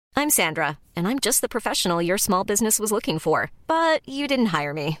I'm Sandra, and I'm just the professional your small business was looking for. But you didn't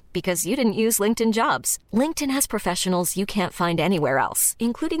hire me because you didn't use LinkedIn Jobs. LinkedIn has professionals you can't find anywhere else,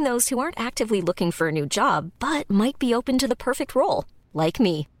 including those who aren't actively looking for a new job, but might be open to the perfect role, like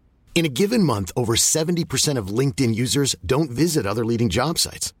me. In a given month, over 70% of LinkedIn users don't visit other leading job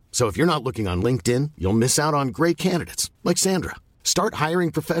sites. So if you're not looking on LinkedIn, you'll miss out on great candidates like Sandra. Start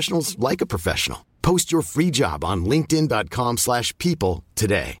hiring professionals like a professional. Post your free job on linkedin.com/people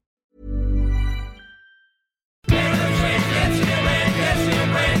today.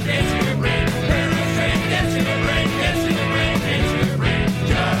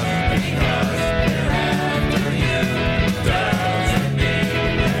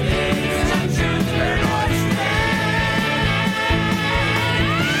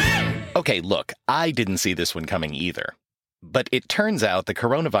 Okay, look, I didn't see this one coming either. But it turns out the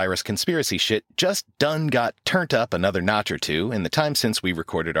coronavirus conspiracy shit just done got turned up another notch or two in the time since we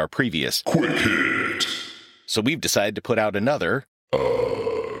recorded our previous Quick Hit. So we've decided to put out another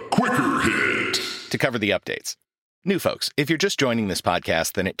Quicker Hit to cover the updates. New folks, if you're just joining this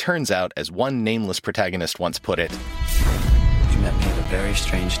podcast, then it turns out, as one nameless protagonist once put it, you met me at a very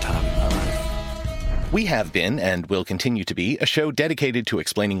strange time in my life. We have been, and will continue to be, a show dedicated to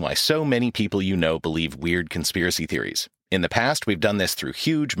explaining why so many people you know believe weird conspiracy theories. In the past, we've done this through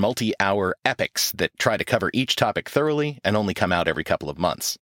huge, multi-hour epics that try to cover each topic thoroughly and only come out every couple of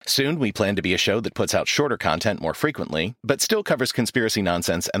months. Soon, we plan to be a show that puts out shorter content more frequently, but still covers conspiracy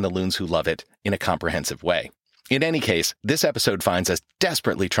nonsense and the loons who love it in a comprehensive way. In any case, this episode finds us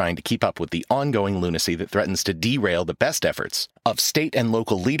desperately trying to keep up with the ongoing lunacy that threatens to derail the best efforts of state and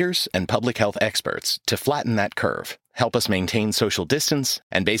local leaders and public health experts to flatten that curve, help us maintain social distance,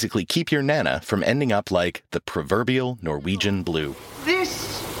 and basically keep your Nana from ending up like the proverbial Norwegian blue.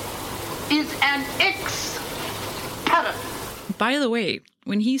 This is an experiment. By the way,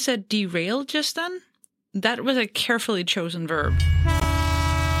 when he said derail just then, that was a carefully chosen verb.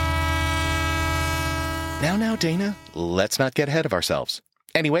 Now, Dana, let's not get ahead of ourselves.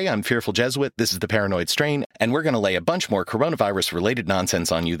 Anyway, I'm Fearful Jesuit, this is The Paranoid Strain, and we're going to lay a bunch more coronavirus-related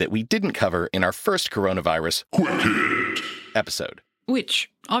nonsense on you that we didn't cover in our first coronavirus Quick Hit episode.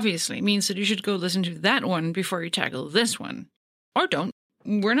 Which, obviously, means that you should go listen to that one before you tackle this one. Or don't.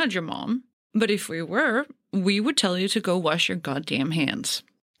 We're not your mom. But if we were, we would tell you to go wash your goddamn hands.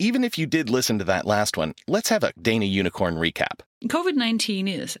 Even if you did listen to that last one, let's have a Dana Unicorn recap. COVID-19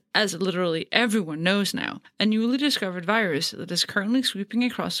 is, as literally everyone knows now, a newly discovered virus that is currently sweeping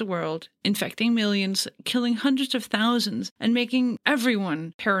across the world, infecting millions, killing hundreds of thousands, and making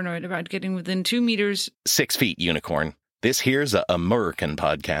everyone paranoid about getting within 2 meters... 6 feet, Unicorn. This here's a American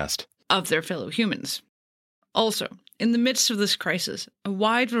podcast. ...of their fellow humans. Also, in the midst of this crisis, a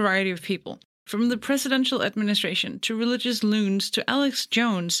wide variety of people, from the presidential administration to religious loons to Alex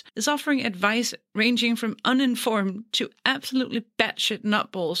Jones, is offering advice ranging from uninformed to absolutely batshit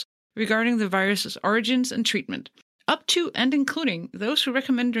nutballs regarding the virus's origins and treatment, up to and including those who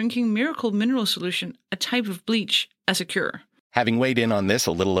recommend drinking Miracle Mineral Solution, a type of bleach, as a cure. Having weighed in on this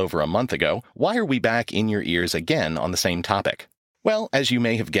a little over a month ago, why are we back in your ears again on the same topic? Well, as you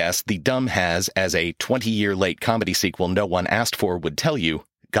may have guessed, The Dumb has, as a 20-year late comedy sequel no one asked for would tell you,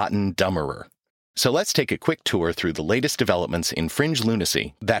 gotten dumberer. So let's take a quick tour through the latest developments in fringe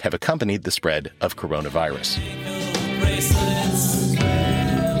lunacy that have accompanied the spread of coronavirus.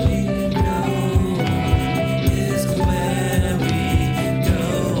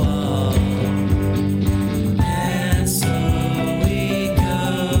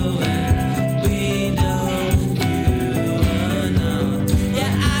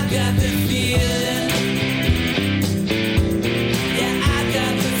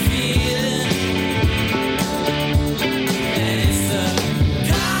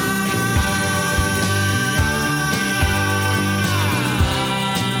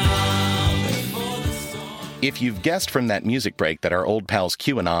 If you've guessed from that music break that our old pals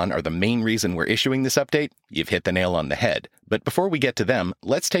QAnon are the main reason we're issuing this update, you've hit the nail on the head. But before we get to them,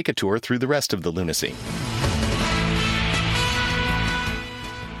 let's take a tour through the rest of the lunacy.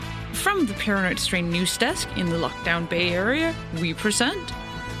 From the Paranoid Strain news desk in the lockdown Bay Area, we present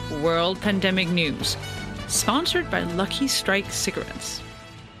World Pandemic News, sponsored by Lucky Strike Cigarettes.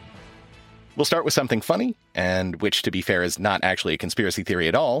 We'll start with something funny, and which, to be fair, is not actually a conspiracy theory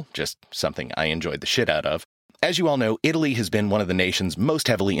at all, just something I enjoyed the shit out of. As you all know, Italy has been one of the nations most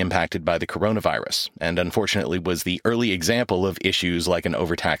heavily impacted by the coronavirus, and unfortunately was the early example of issues like an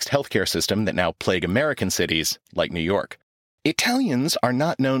overtaxed healthcare system that now plague American cities like New York. Italians are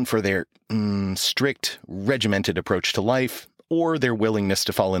not known for their strict, regimented approach to life, or their willingness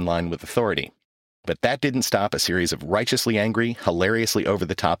to fall in line with authority. But that didn't stop a series of righteously angry, hilariously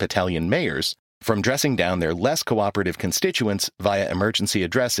over-the-top Italian mayors from dressing down their less cooperative constituents via emergency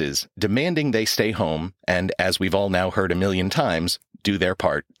addresses, demanding they stay home and, as we've all now heard a million times, do their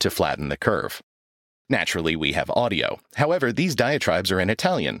part to flatten the curve. Naturally, we have audio. However, these diatribes are in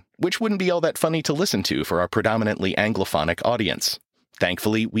Italian, which wouldn't be all that funny to listen to for our predominantly Anglophonic audience.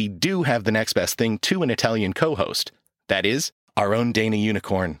 Thankfully, we do have the next best thing to an Italian co-host. That is, our own Dana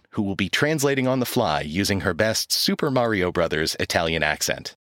Unicorn, who will be translating on the fly using her best Super Mario Brothers Italian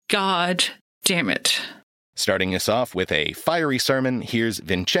accent. God damn it. Starting us off with a fiery sermon, here's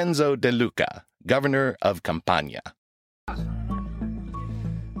Vincenzo De Luca, governor of Campania.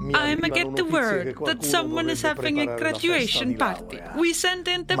 I'm get the word that someone is having a graduation party. We send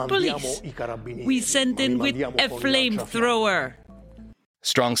in the police. We send in with a flamethrower.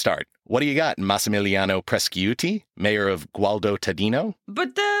 Strong start. What do you got, Massimiliano Presciuti, mayor of Gualdo Tadino?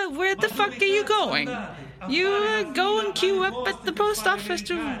 But where the fuck are you going? You go and queue up at the post office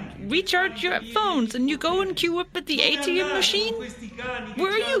to recharge your phones, and you go and queue up at the ATM machine?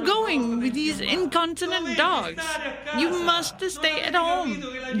 Where are you going with these incontinent dogs? You must stay at home.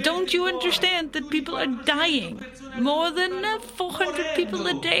 Don't you understand that people are dying? More than 400 people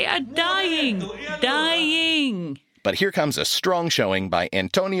a day are dying. Dying. But here comes a strong showing by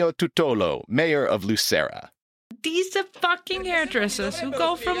Antonio Tutolo, mayor of Lucera. These are fucking hairdressers who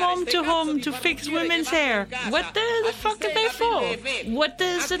go from home to fix women's hair. What the fuck are they for? What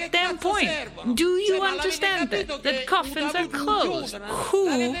is the damn point? Do you understand that coffins are closed?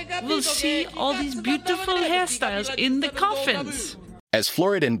 Who will see all these beautiful hairstyles in the coffins? As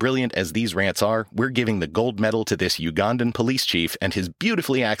florid and brilliant as these rants are, we're giving the gold medal to this Ugandan police chief and his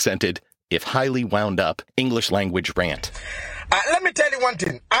beautifully accented, if highly wound up, English language rant. Let me tell you one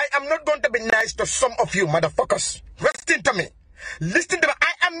thing. I am not going to be nice to some of you motherfuckers. Listen to me. Listen to me.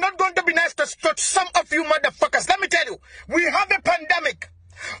 I am not going to be nice to some of you motherfuckers. Let me tell you. We have a pandemic.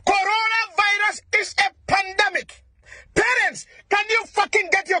 Coronavirus is a pandemic. Parents, can you fucking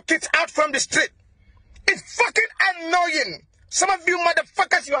get your kids out from the street? It's fucking annoying. Some of you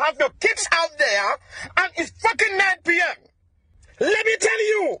motherfuckers, you have your kids out there and it's fucking 9 p.m. Let me tell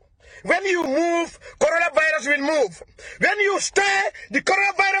you. When you move, coronavirus will move. When you stay, the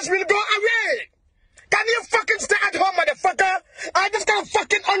coronavirus will go away. Can you fucking stay at home, motherfucker? I just can't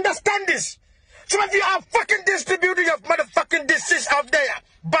fucking understand this. Some of you are fucking distributing your motherfucking disease out there.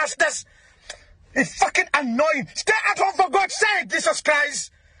 Bastards. It's fucking annoying. Stay at home for God's sake, Jesus Christ.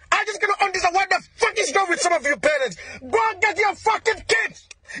 I just can't understand what the fuck is wrong with some of you parents. Go and get your fucking kids.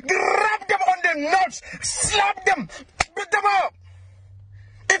 Grab them on the nuts. Slap them. Beat them up.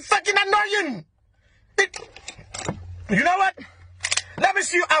 It's fucking annoying. You know what? Let me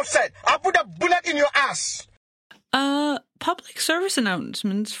see you outside. I'll put a bullet in your ass. Public service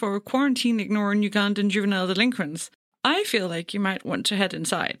announcements for quarantine ignoring Ugandan juvenile delinquents. I feel like you might want to head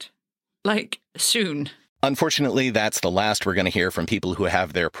inside. Like, soon. Unfortunately, that's the last we're going to hear from people who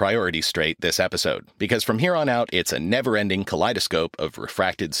have their priorities straight this episode, because from here on out, it's a never-ending kaleidoscope of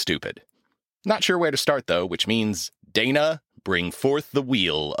refracted stupid. Not sure where to start, though, which means, Dana, bring forth the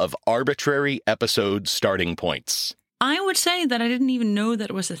wheel of arbitrary episode starting points. I would say that I didn't even know that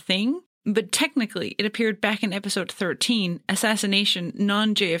it was a thing, but technically it appeared back in episode 13, Assassination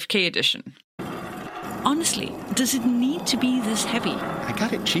Non-JFK Edition. Honestly, does it need to be this heavy? I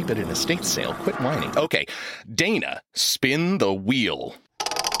got it cheap at an estate sale. Quit whining. Okay, Dana, spin the wheel.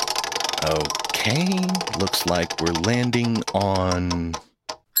 Okay, looks like we're landing on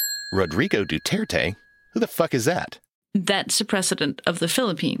Rodrigo Duterte. Who the fuck is that? That's the president of the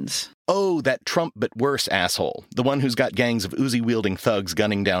Philippines. Oh, that Trump but worse asshole. The one who's got gangs of Uzi-wielding thugs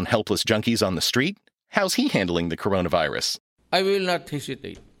gunning down helpless junkies on the street? How's he handling the coronavirus? I will not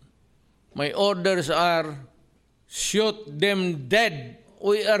hesitate. My orders are, shoot them dead.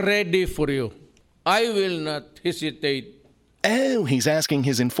 We are ready for you. I will not hesitate. Oh, he's asking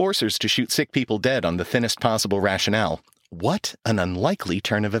his enforcers to shoot sick people dead on the thinnest possible rationale. What an unlikely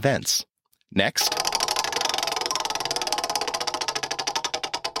turn of events. Next.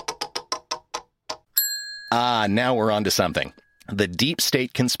 Ah, now we're on to something. The deep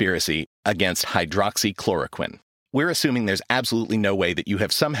state conspiracy against hydroxychloroquine. We're assuming there's absolutely no way that you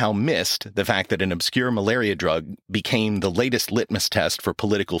have somehow missed the fact that an obscure malaria drug became the latest litmus test for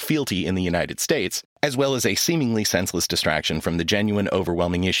political fealty in the United States, as well as a seemingly senseless distraction from the genuine,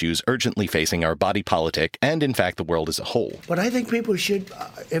 overwhelming issues urgently facing our body politic and, in fact, the world as a whole. But I think people should,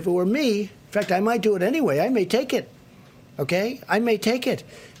 if it were me, in fact, I might do it anyway. I may take it, okay? I may take it.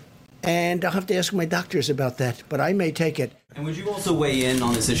 And I'll have to ask my doctors about that, but I may take it. And would you also weigh in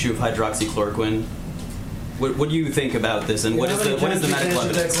on this issue of hydroxychloroquine? What do you think about this, and what is the medical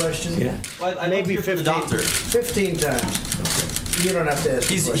evidence? That question? Yeah. Well, Maybe 15. Doctor. 15 times. You don't have to ask.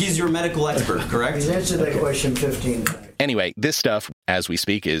 He's your medical expert, correct? He's answered that question 15 times. Anyway, this stuff, as we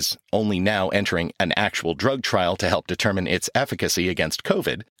speak, is only now entering an actual drug trial to help determine its efficacy against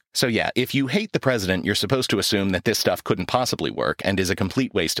COVID. So yeah, if you hate the president, you're supposed to assume that this stuff couldn't possibly work and is a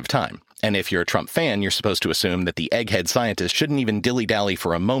complete waste of time. And if you're a Trump fan, you're supposed to assume that the egghead scientists shouldn't even dilly-dally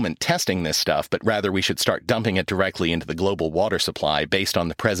for a moment testing this stuff, but rather we should start dumping it directly into the global water supply based on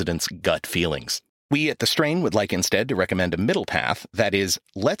the president's gut feelings. We at The Strain would like instead to recommend a middle path, that is,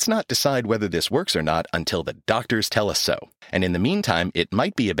 let's not decide whether this works or not until the doctors tell us so. And in the meantime, it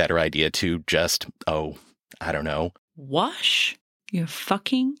might be a better idea to just, I don't know, wash your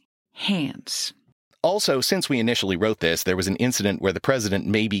fucking hands. Also, since we initially wrote this, there was an incident where the president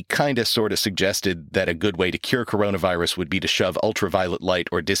maybe kinda sorta suggested that a good way to cure coronavirus would be to shove ultraviolet light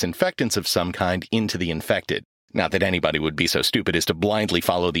or disinfectants of some kind into the infected. Not that anybody would be so stupid as to blindly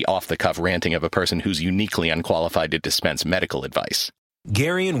follow the off-the-cuff ranting of a person who's uniquely unqualified to dispense medical advice.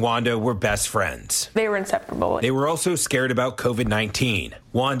 Gary and Wanda were best friends. They were inseparable. They were also scared about COVID-19.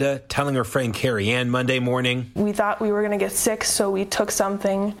 Wanda telling her friend Carrie Ann Monday morning, "We thought we were going to get sick, so we took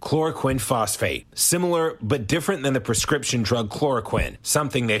something." Chloroquine phosphate. Similar, but different than the prescription drug chloroquine,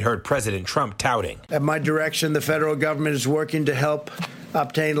 something they'd heard President Trump touting. At my direction, the federal government is working to help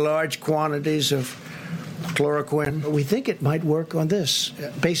obtain large quantities of chloroquine. We think it might work on this,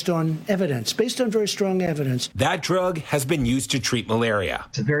 based on evidence, based on very strong evidence. That drug has been used to treat malaria.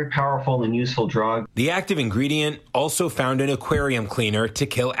 It's a very powerful and useful drug. The active ingredient also found in aquarium cleaner to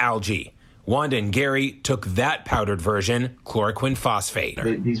kill algae. Wanda and Gary took that powdered version, chloroquine phosphate.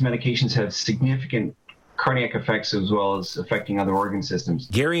 These medications have significant cardiac effects as well as affecting other organ systems.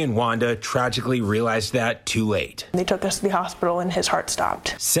 Gary and Wanda tragically realized that too late. They took us to the hospital and his heart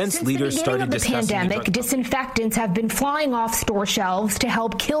stopped. Since leaders started discussing the pandemic, disinfectants have been flying off store shelves to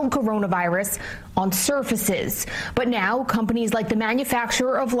help kill coronavirus on surfaces. But now companies like the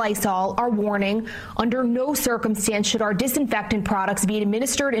manufacturer of Lysol are warning under no circumstance should our disinfectant products be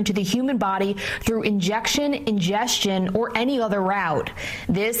administered into the human body through injection, ingestion, or any other route.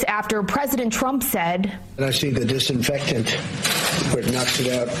 This after President Trump said, And I see the disinfectant where it knocks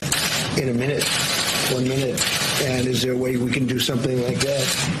it out in a minute, 1 minute. And is there a way we can do something like that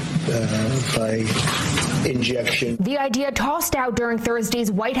by injection? The idea tossed out during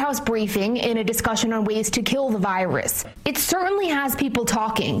Thursday's White House briefing in a discussion on ways to kill the virus. It certainly has people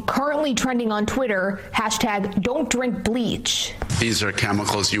talking, currently trending on Twitter, #Don'tDrinkBleach. These are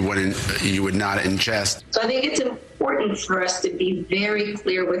chemicals you would not ingest. So I think it's important for us to be very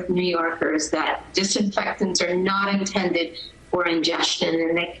clear with New Yorkers that disinfectants are not intended for ingestion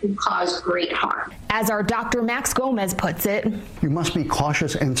and they can cause great harm. As our Dr. Max Gomez puts it, you must be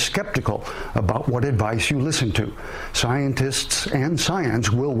cautious and skeptical about what advice you listen to. Scientists and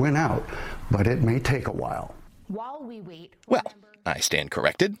science will win out, but it may take a while. While we wait, well, I stand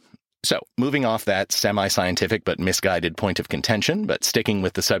corrected. So, moving off that semi-scientific but misguided point of contention, but sticking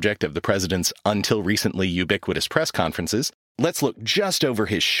with the subject of the president's until recently ubiquitous press conferences, let's look just over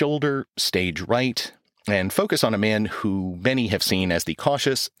his shoulder, stage right, and focus on a man who many have seen as the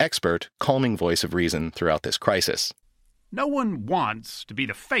cautious, expert, calming voice of reason throughout this crisis. No one wants to be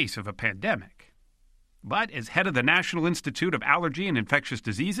the face of a pandemic. But as head of the National Institute of Allergy and Infectious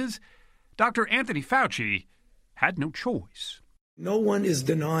Diseases, Dr. Anthony Fauci had no choice. No one is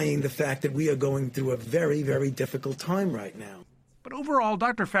denying the fact that we are going through a very, very difficult time right now. But overall,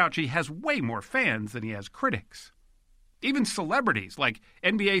 Dr. Fauci has way more fans than he has critics. Even celebrities like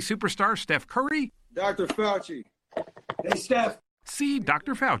NBA superstar Steph Curry, Dr. Fauci. Hey, Steph. See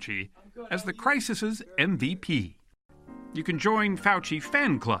Dr. Fauci as the crisis's MVP. You can join Fauci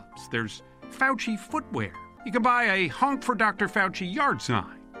fan clubs. There's Fauci footwear. You can buy a Honk for Dr. Fauci yard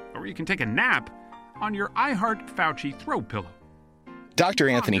sign. Or you can take a nap on your I Heart Fauci throw pillow. Dr.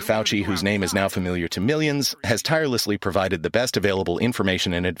 Anthony Fauci, whose name is now familiar to millions, has tirelessly provided the best available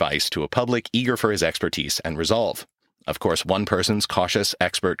information and advice to a public eager for his expertise and resolve. Of course, one person's cautious,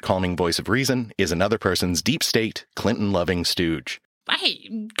 expert, calming voice of reason is another person's deep state, Clinton-loving stooge.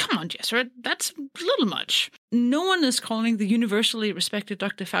 Hey, come on, Jessera, that's a little much. No one is calling the universally respected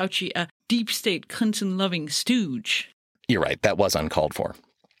Dr. Fauci a deep state, Clinton-loving stooge. You're right, that was uncalled for.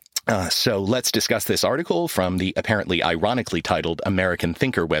 So let's discuss this article from the apparently ironically titled American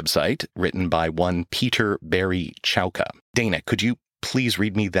Thinker website, written by one Peter Barry Chowka. Dana, could you please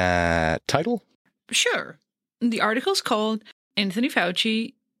read me that title? Sure. The article's called Anthony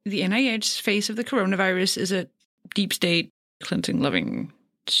Fauci, the NIH's face of the coronavirus is a deep state, Clinton-loving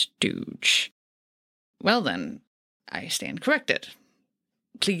stooge. Well then, I stand corrected.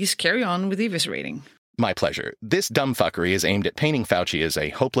 Please carry on with the eviscerating. My pleasure. This dumbfuckery is aimed at painting Fauci as a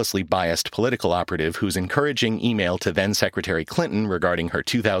hopelessly biased political operative who's encouraging email to then-Secretary Clinton regarding her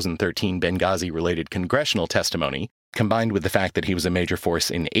 2013 Benghazi-related congressional testimony, combined with the fact that he was a major force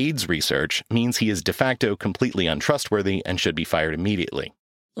in AIDS research, means he is de facto completely untrustworthy and should be fired immediately.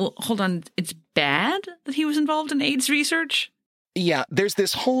 Well, hold on. It's bad that he was involved in AIDS research? Yeah, there's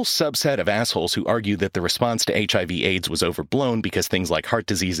this whole subset of assholes who argue that the response to HIV/AIDS was overblown because things like heart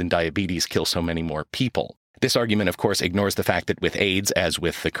disease and diabetes kill so many more people. This argument, of course, ignores the fact that with AIDS, as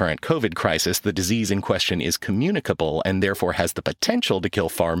with the current COVID crisis, the disease in question is communicable and therefore has the potential to kill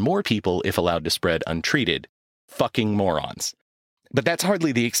far more people if allowed to spread untreated. Fucking morons. But that's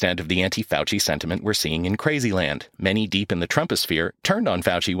hardly the extent of the anti-Fauci sentiment we're seeing in Crazyland. Many deep in the Trumposphere turned on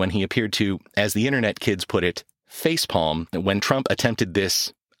Fauci when he appeared to, as the internet kids put it, facepalm when Trump attempted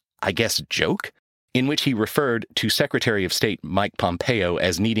this, I guess, joke, in which he referred to Secretary of State Mike Pompeo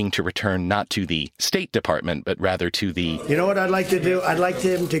as needing to return not to the State Department, but rather to the... You know what I'd like to do? I'd like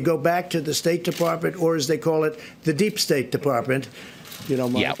him to go back to the State Department, or as they call it, the Deep State Department. You know,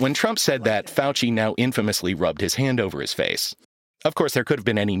 yeah, when Trump said that, Fauci now infamously rubbed his hand over his face. Of course, there could have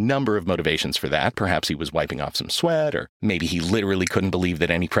been any number of motivations for that. Perhaps he was wiping off some sweat, or maybe he literally couldn't believe that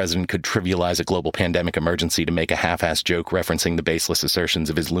any president could trivialize a global pandemic emergency to make a half-assed joke referencing the baseless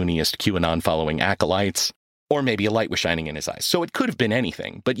assertions of his looniest QAnon-following acolytes. Or maybe a light was shining in his eyes. So it could have been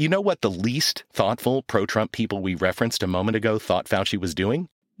anything. But you know what the least thoughtful pro-Trump people we referenced a moment ago thought Fauci was doing?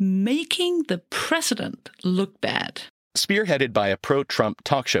 Making the president look bad. Spearheaded by a pro-Trump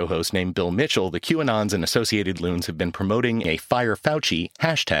talk show host named Bill Mitchell, the QAnons and associated loons have been promoting a Fire Fauci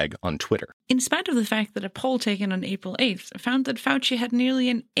hashtag on Twitter. In spite of the fact that a poll taken on April 8th found that Fauci had nearly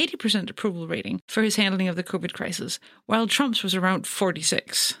an 80% approval rating for his handling of the COVID crisis, while Trump's was around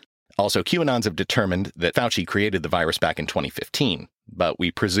 46%. Also, QAnons have determined that Fauci created the virus back in 2015, but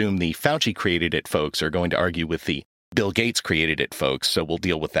we presume the Fauci created it folks are going to argue with the Bill Gates created it folks, so we'll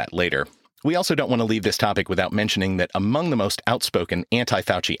deal with that later. We also don't want to leave this topic without mentioning that among the most outspoken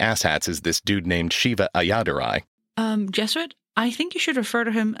anti-Fauci asshats is this dude named Shiva Ayyadurai. Jesuit, I think you should refer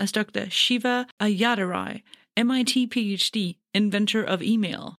to him as Dr. Shiva Ayyadurai, MIT PhD, inventor of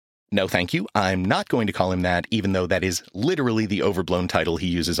email. No, thank you. I'm not going to call him that, even though that is literally the overblown title he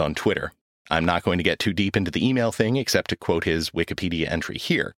uses on Twitter. I'm not going to get too deep into the email thing, except to quote his Wikipedia entry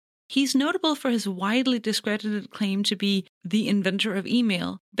here. He's notable for his widely discredited claim to be the inventor of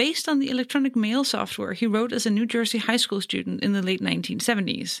email, based on the electronic mail software he wrote as a New Jersey high school student in the late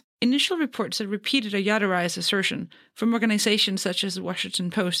 1970s. Initial reports that repeated Ayyadurai's assertion from organizations such as the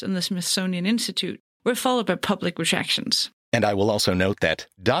Washington Post and the Smithsonian Institute were followed by public rejections. And I will also note that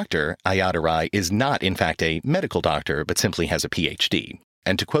Dr. Ayyadurai is not, in fact, a medical doctor, but simply has a PhD.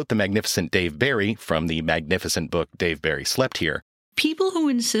 And to quote the magnificent Dave Barry from the magnificent book Dave Barry Slept Here, people who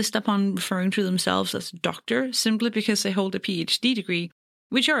insist upon referring to themselves as doctor simply because they hold a PhD degree,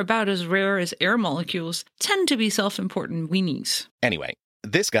 which are about as rare as air molecules, tend to be self-important weenies. Anyway,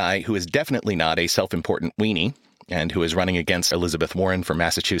 this guy, who is definitely not a self-important weenie, and who is running against Elizabeth Warren for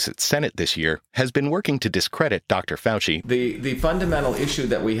Massachusetts Senate this year, has been working to discredit Dr. Fauci. The fundamental issue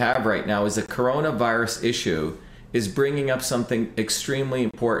that we have right now is the coronavirus issue is bringing up something extremely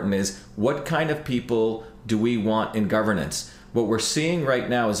important, is what kind of people do we want in governance? What we're seeing right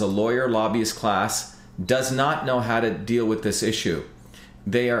now is a lawyer lobbyist class does not know how to deal with this issue.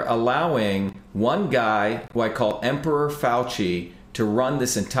 They are allowing one guy, who I call Emperor Fauci, to run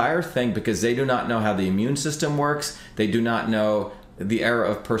this entire thing because they do not know how the immune system works. They do not know the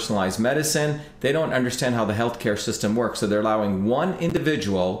era of personalized medicine. They don't understand how the healthcare system works. So they're allowing one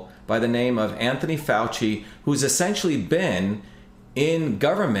individual by the name of Anthony Fauci, who's essentially been in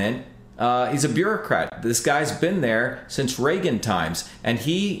government. He's a bureaucrat. This guy's been there since Reagan times, and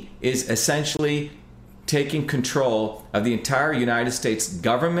he is essentially taking control of the entire United States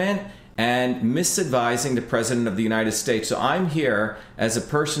government and misadvising the President of the United States. So I'm here as a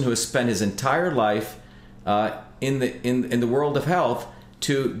person who has spent his entire life in the world of health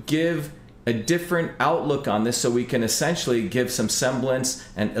to give a different outlook on this, so we can essentially give some semblance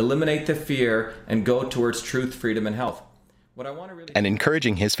and eliminate the fear and go towards truth, freedom, and health. And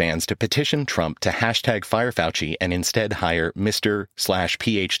encouraging his fans to petition Trump to hashtag Fire Fauci and instead hire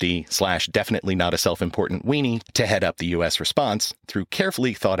Mr./PhD/definitely not a self-important weenie to head up the U.S. response through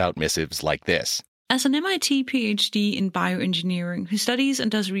carefully thought-out missives like this. As an MIT PhD in bioengineering who studies and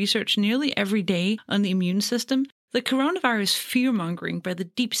does research nearly every day on the immune system, the coronavirus fear-mongering by the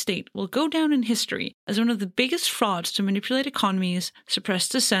deep state will go down in history as one of the biggest frauds to manipulate economies, suppress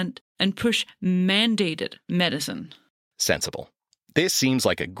dissent, and push mandated medicine. Sensible. This seems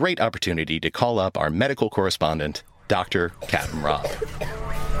like a great opportunity to call up our medical correspondent, Dr. Captain Rob.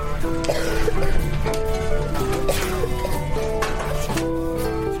 We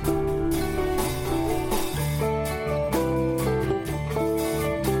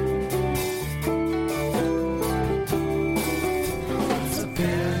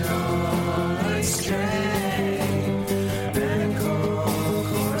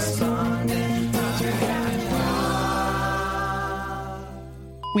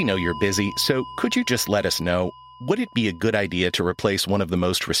know you're busy, so could you just let us know, would it be a good idea to replace one of the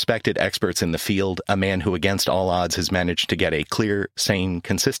most respected experts in the field, a man who against all odds has managed to get a clear, sane,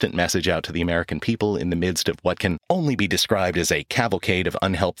 consistent message out to the American people in the midst of what can only be described as a cavalcade of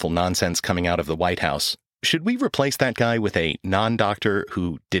unhelpful nonsense coming out of the White House? Should we replace that guy with a non-doctor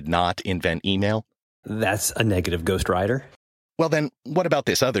who did not invent email? That's a negative ghostwriter. Well then, what about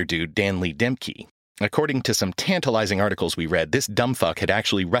this other dude, Danley Dimke? According to some tantalizing articles we read, this dumbfuck had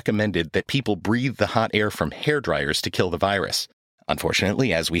actually recommended that people breathe the hot air from hairdryers to kill the virus.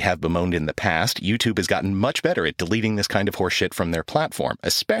 Unfortunately, as we have bemoaned in the past, YouTube has gotten much better at deleting this kind of horseshit from their platform,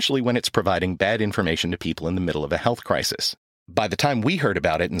 especially when it's providing bad information to people in the middle of a health crisis. By the time we heard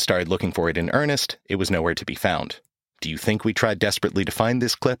about it and started looking for it in earnest, it was nowhere to be found. Do you think we tried desperately to find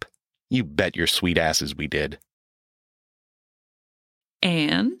this clip? You bet your sweet asses we did.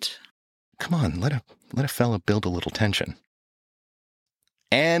 And? Come on, let a fella build a little tension.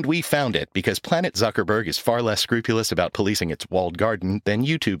 And we found it, because Planet Zuckerberg is far less scrupulous about policing its walled garden than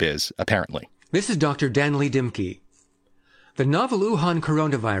YouTube is, apparently. This is Dr. Danley Dimke. The novel Wuhan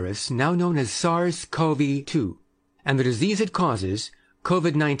coronavirus, now known as SARS-CoV-2, and the disease it causes,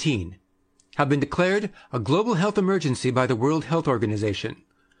 COVID-19, have been declared a global health emergency by the World Health Organization,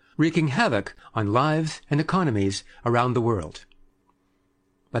 wreaking havoc on lives and economies around the world.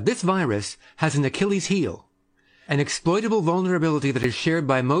 But this virus has an Achilles heel, an exploitable vulnerability that is shared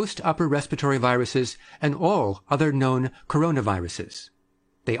by most upper respiratory viruses and all other known coronaviruses.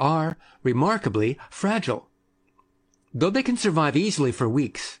 They are remarkably fragile. Though they can survive easily for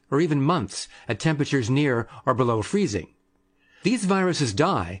weeks or even months at temperatures near or below freezing, these viruses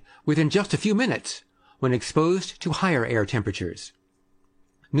die within just a few minutes when exposed to higher air temperatures.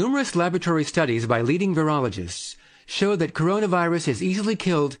 Numerous laboratory studies by leading virologists show that coronavirus is easily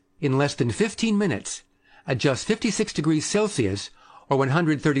killed in less than 15 minutes at just 56 degrees Celsius or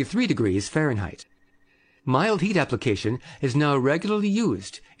 133 degrees Fahrenheit. Mild heat application is now regularly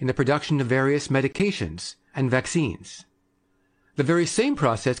used in the production of various medications and vaccines. The very same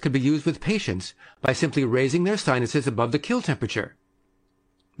process could be used with patients by simply raising their sinuses above the kill temperature.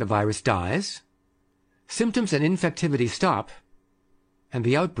 The virus dies, symptoms and infectivity stop, and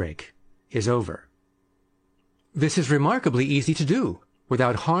the outbreak is over. This is remarkably easy to do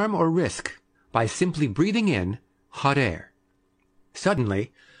without harm or risk by simply breathing in hot air.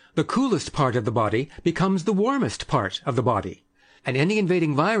 Suddenly, the coolest part of the body becomes the warmest part of the body, and any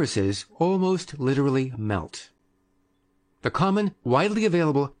invading viruses almost literally melt. The common, widely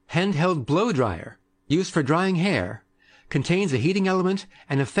available handheld blow dryer, used for drying hair, contains a heating element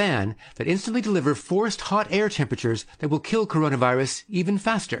and a fan that instantly deliver forced hot air temperatures that will kill coronavirus even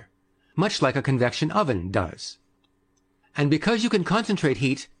faster, much like a convection oven does. And because you can concentrate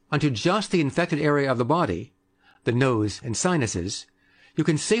heat onto just the infected area of the body, the nose and sinuses, you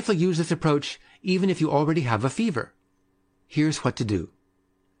can safely use this approach even if you already have a fever. Here's what to do.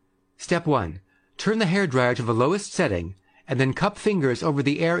 Step 1. Turn the hairdryer to the lowest setting and then cup fingers over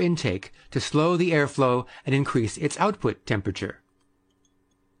the air intake to slow the airflow and increase its output temperature.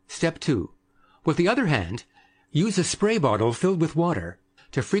 Step 2. With the other hand, use a spray bottle filled with water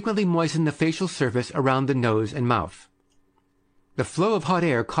to frequently moisten the facial surface around the nose and mouth. The flow of hot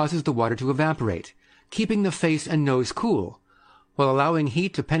air causes the water to evaporate, keeping the face and nose cool, while allowing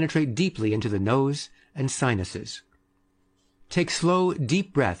heat to penetrate deeply into the nose and sinuses. Take slow,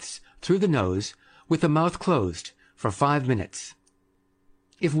 deep breaths through the nose with the mouth closed for 5 minutes.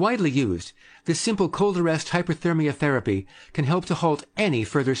 If widely used, this simple cold arrest hyperthermia therapy can help to halt any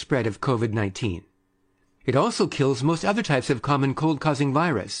further spread of COVID-19. It also kills most other types of common cold-causing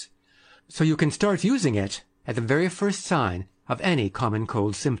virus, so you can start using it at the very first sign of any common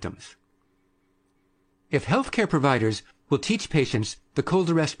cold symptoms. If healthcare providers will teach patients the cold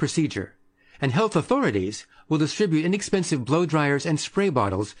arrest procedure, and health authorities will distribute inexpensive blow dryers and spray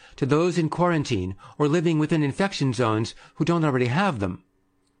bottles to those in quarantine or living within infection zones who don't already have them,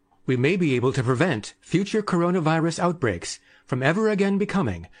 we may be able to prevent future coronavirus outbreaks from ever again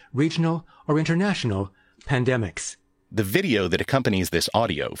becoming regional or international pandemics. The video that accompanies this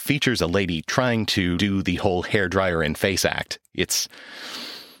audio features a lady trying to do the whole hairdryer and face act. It's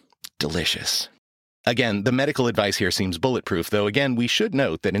delicious. Again, the medical advice here seems bulletproof, though again, we should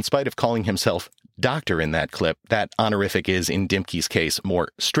note that in spite of calling himself doctor in that clip, that honorific is, in Dimke's case, more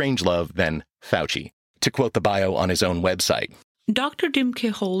Strangelove than Fauci. To quote the bio on his own website, Dr.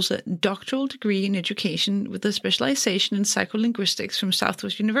 Dimke holds a doctoral degree in education with a specialization in psycholinguistics from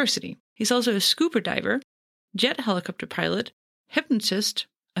Southwest University. He's also a scuba diver, jet helicopter pilot, hypnotist,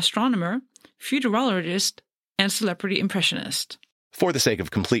 astronomer, futurologist, and celebrity impressionist. For the sake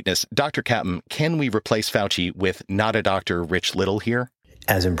of completeness, Dr. Captain, can we replace Fauci with not a Dr. Rich Little here?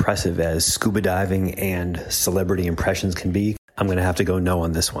 As impressive as scuba diving and celebrity impressions can be, I'm going to have to go no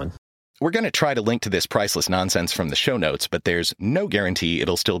on this one. We're going to try to link to this priceless nonsense from the show notes, but there's no guarantee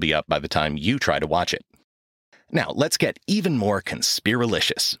it'll still be up by the time you try to watch it. Now, let's get even more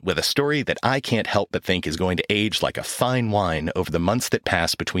conspiralicious with a story that I can't help but think is going to age like a fine wine over the months that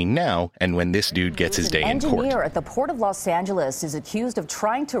pass between now and when this dude gets his day in court. An engineer at the Port of Los Angeles is accused of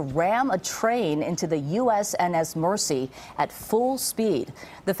trying to ram a train into the USNS Mercy at full speed.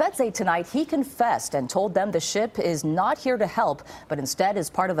 The feds say tonight he confessed and told them the ship is not here to help, but instead is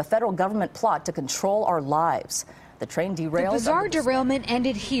part of a federal government plot to control our lives. The train derailed. The bizarre derailment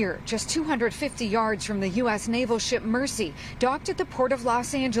ended here, just 250 yards from the U.S. naval ship Mercy, docked at the Port of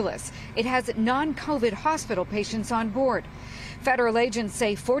Los Angeles. It has non-COVID hospital patients on board. Federal agents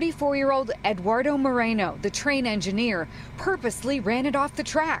say 44-year-old Eduardo Moreno, the train engineer, purposely ran it off the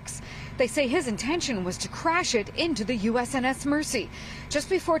tracks. They say his intention was to crash it into the USNS Mercy. Just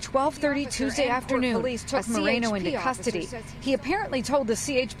before 12:30 Tuesday afternoon, police took Moreno into custody. He apparently told the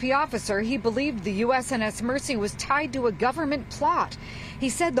CHP officer he believed the USNS Mercy was tied to a government plot. He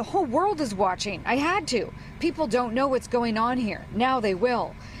said, "The whole world is watching. I had to. People don't know what's going on here. Now they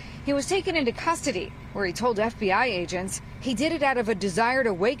will." He was taken into custody, where he told FBI agents he did it out of a desire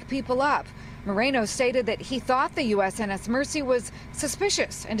to wake people up. Moreno stated that he thought the USNS Mercy was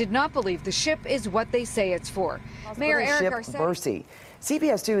suspicious and did not believe the ship is what they say it's for. Mayor Eric Garcetti. Mercy.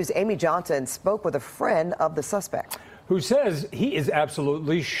 CBS 2's Amy Johnson spoke with a friend of the suspect, who says he is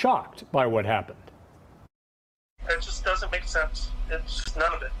absolutely shocked by what happened. It just doesn't make sense. It's just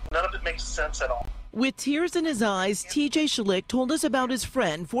none of it. None of it makes sense at all. With tears in his eyes, TJ Schlick told us about his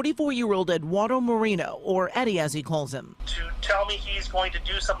friend, 44-year-old Eduardo Moreno, or Eddie as he calls him. To tell me he's going to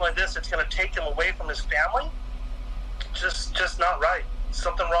do something like this, it's going to take him away from his family, just not right.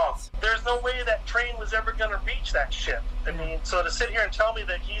 Something wrong. There's no way that train was ever going to reach that ship. I mean, so to sit here and tell me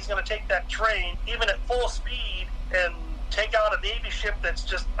that he's going to take that train, even at full speed, and take out a Navy ship that's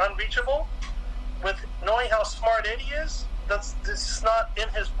just unreachable, with knowing how smart Eddie is, that's just not in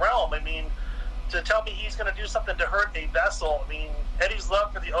his realm. I mean, to tell me he's going to do something to hurt a vessel, I mean, Eddie's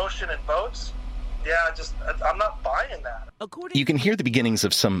love for the ocean and boats, I'm not buying that. You can hear the beginnings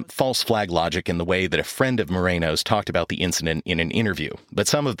of some false flag logic in the way that a friend of Moreno's talked about the incident in an interview, but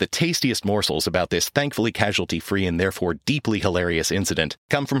some of the tastiest morsels about this thankfully casualty-free and therefore deeply hilarious incident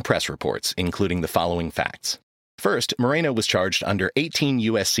come from press reports, including the following facts. First, Moreno was charged under 18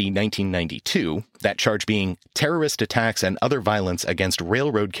 U.S.C. 1992, that charge being terrorist attacks and other violence against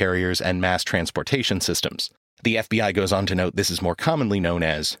railroad carriers and mass transportation systems. The FBI goes on to note this is more commonly known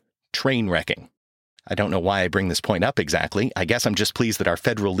as train wrecking. I don't know why I bring this point up exactly. I guess I'm just pleased that our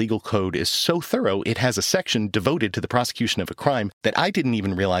federal legal code is so thorough it has a section devoted to the prosecution of a crime that I didn't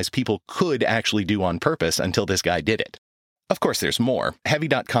even realize people could actually do on purpose until this guy did it. Of course, there's more.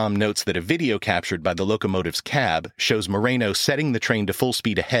 Heavy.com notes that a video captured by the locomotive's cab shows Moreno setting the train to full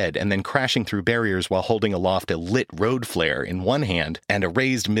speed ahead and then crashing through barriers while holding aloft a lit road flare in one hand and a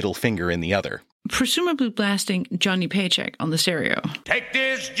raised middle finger in the other. Presumably blasting Johnny Paycheck on the stereo. Take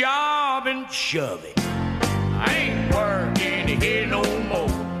this job and shove it. I ain't working here no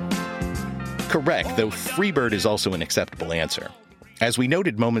more. Correct, though Freebird is also an acceptable answer. As we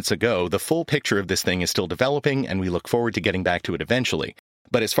noted moments ago, the full picture of this thing is still developing, and we look forward to getting back to it eventually.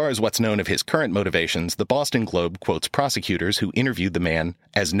 But as far as what's known of his current motivations, the Boston Globe quotes prosecutors who interviewed the man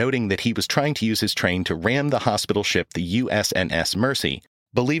as noting that he was trying to use his train to ram the hospital ship the USNS Mercy,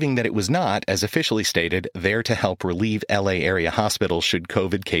 believing that it was not, as officially stated, there to help relieve LA area hospitals should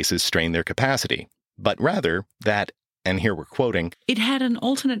COVID cases strain their capacity, but rather that, and here we're quoting, it had an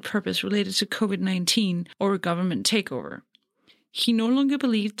alternate purpose related to COVID-19 or a government takeover. He no longer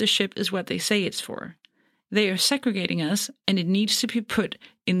believed the ship is what they say it's for. They are segregating us, and it needs to be put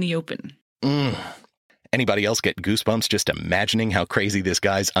in the open. Anybody else get goosebumps just imagining how crazy this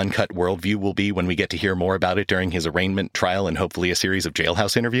guy's uncut worldview will be when we get to hear more about it during his arraignment, trial, and hopefully a series of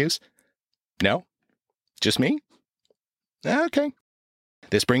jailhouse interviews? No? Just me? Okay.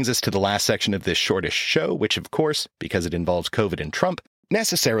 This brings us to the last section of this shortish show, which, of course, because it involves COVID and Trump,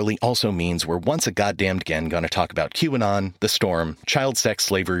 necessarily also means we're once a goddamned again going to talk about QAnon, the storm, child sex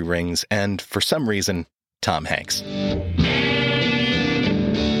slavery rings, and, for some reason, Tom Hanks.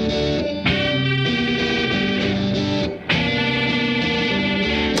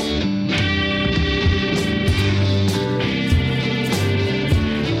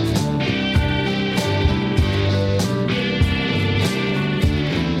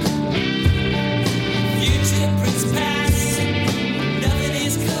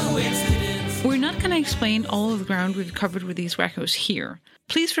 explain all of the ground we've covered with these wackos here.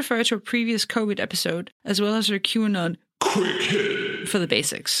 Please refer to a previous COVID episode, as well as our QAnon Quick Hit for the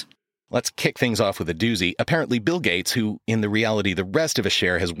basics. Let's kick things off with a doozy. Apparently Bill Gates, who in the reality the rest of us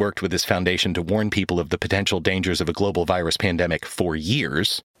share has worked with his foundation to warn people of the potential dangers of a global virus pandemic for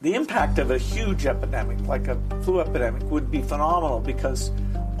years. The impact of a huge epidemic, like a flu epidemic, would be phenomenal because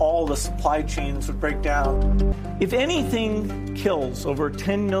all the supply chains would break down. If anything kills over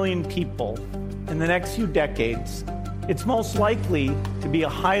 10 million people in the next few decades, it's most likely to be a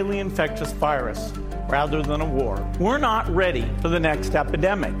highly infectious virus rather than a war. We're not ready for the next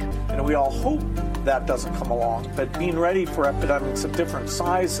epidemic, and we all hope that doesn't come along, but being ready for epidemics of different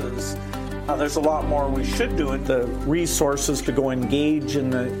sizes, there's a lot more we should do. The resources to go engage in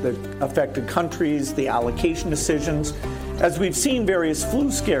the affected countries, the allocation decisions. As we've seen various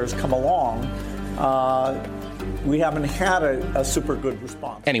flu scares come along, we haven't had a super good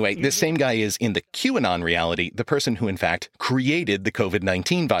response. Anyway, this same guy is, in the QAnon reality, the person who in fact created the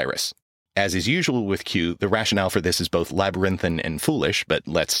COVID-19 virus. As is usual with Q, the rationale for this is both labyrinthine and foolish, but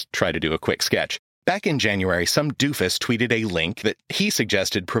let's try to do a quick sketch. Back in January, some doofus tweeted a link that he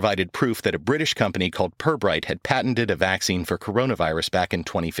suggested provided proof that a British company called Pirbright had patented a vaccine for coronavirus back in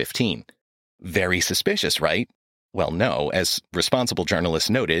 2015. Very suspicious, right? Well, no. As responsible journalists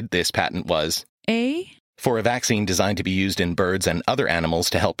noted, this patent was for a vaccine designed to be used in birds and other animals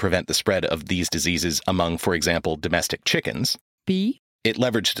to help prevent the spread of these diseases among, for example, domestic chickens. B. It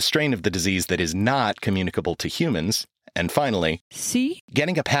leveraged a strain of the disease that is not communicable to humans. And finally, C.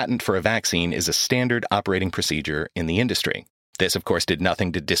 Getting a patent for a vaccine is a standard operating procedure in the industry. This, of course, did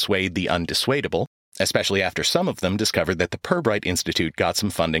nothing to dissuade the undissuadable, especially after some of them discovered that the Pirbright Institute got some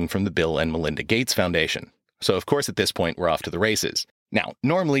funding from the Bill and Melinda Gates Foundation. So, of course, at this point, we're off to the races. Now,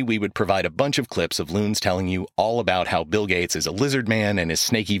 normally we would provide a bunch of clips of loons telling you all about how Bill Gates is a lizard man and his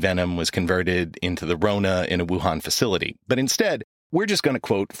snaky venom was converted into the Rona in a Wuhan facility. But instead, we're just going to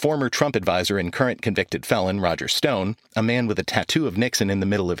quote former Trump advisor and current convicted felon Roger Stone, a man with a tattoo of Nixon in the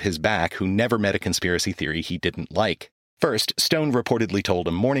middle of his back who never met a conspiracy theory he didn't like. First, Stone reportedly told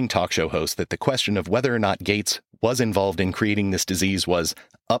a morning talk show host that the question of whether or not Gates was involved in creating this disease was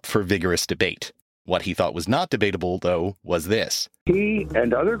up for vigorous debate. What he thought was not debatable, though, was this. He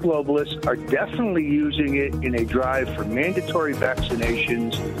and other globalists are definitely using it in a drive for mandatory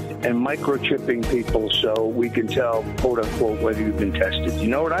vaccinations and microchipping people so we can tell, quote unquote, whether you've been tested. You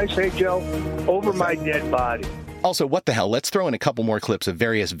know what I say, Joe? Over my dead body. Also, what the hell? Let's throw in a couple more clips of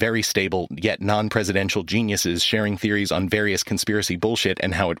various very stable, yet non-presidential geniuses sharing theories on various conspiracy bullshit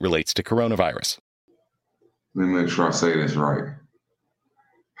and how it relates to coronavirus. Let me make sure I say this right.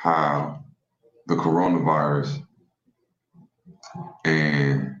 How the coronavirus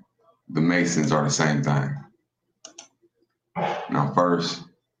and the Masons are the same thing. Now, first,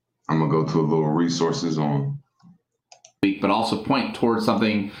 I'm going to go to a little resources on. But also point towards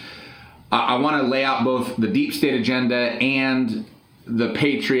something. I want to lay out both the deep state agenda and the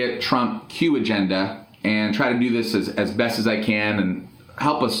Patriot Trump Q agenda and try to do this as best as I can and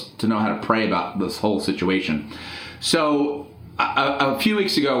help us to know how to pray about this whole situation. So a few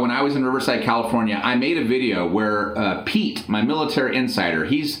weeks ago when I was in Riverside, California, I made a video where Pete, my military insider,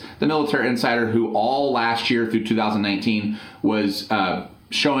 he's the military insider who all last year through 2019 was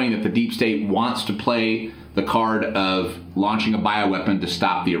showing that the deep state wants to play the card of launching a bioweapon to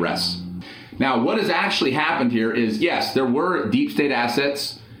stop the arrests. Now, what has actually happened here is, yes, there were deep state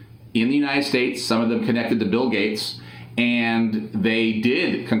assets in the United States, some of them connected to Bill Gates, and they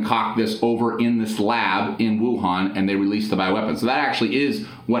did concoct this over in this lab in Wuhan, and they released the bioweapon. So that actually is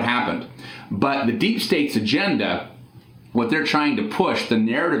what happened. But the deep state's agenda, what they're trying to push, the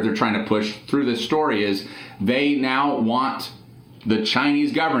narrative they're trying to push through this story is they now want the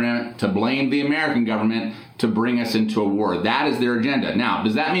Chinese government to blame the American government to bring us into a war. That is their agenda. Now,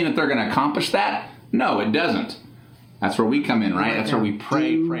 does that mean that they're going to accomplish that? No, it doesn't. That's where we come in, right? That's where we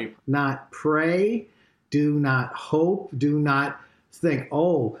pray. Not pray. Do not hope. Do not think,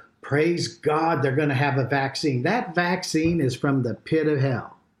 oh, praise God, they're going to have a vaccine. That vaccine is from the pit of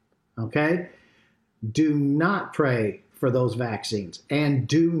hell, okay? Do not pray for those vaccines and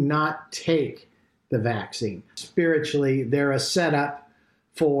do not take the vaccine. Spiritually, they're a setup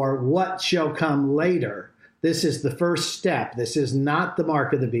for what shall come later. This is the first step. This is not the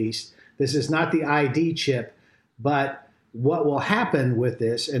mark of the beast. This is not the ID chip, but what will happen with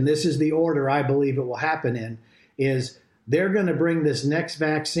this, and this is the order I believe it will happen in, is they're going to bring this next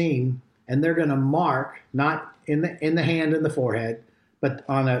vaccine and they're going to mark, not in the hand and the forehead, but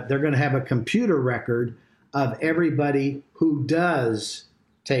they're going to have a computer record of everybody who does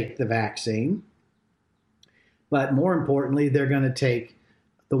take the vaccine. But more importantly, they're going to take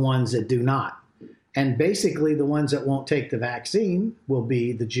the ones that do not. And basically the ones that won't take the vaccine will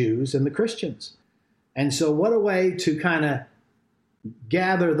be the Jews and the Christians. And so what a way to kind of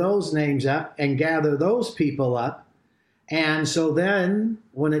gather those names up and gather those people up. And so then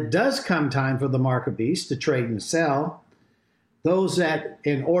when it does come time for the mark of the beast to trade and sell, those that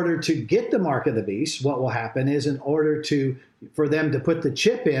in order to get the mark of the beast, what will happen is in order for them to put the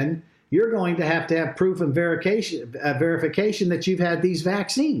chip in, you're going to have proof and verification that you've had these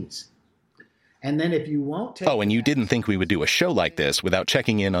vaccines. And then if you won't take... Oh, and you didn't think we would do a show like this without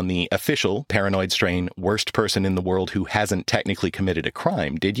checking in on the official paranoid strain worst person in the world who hasn't technically committed a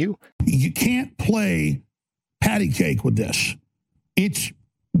crime, did you? You can't play patty cake with this. It's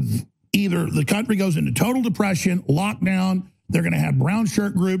either the country goes into total depression, lockdown, they're going to have brown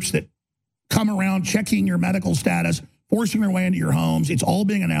shirt groups that come around checking your medical status, forcing their way into your homes. It's all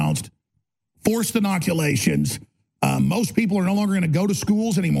being announced. Forced inoculations. Most people are no longer going to go to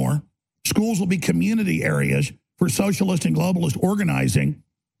schools anymore. Schools will be community areas for socialist and globalist organizing.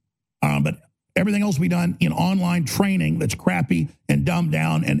 But everything else will be done in online training that's crappy and dumbed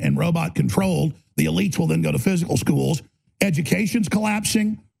down and robot controlled. The elites will then go to physical schools. Education's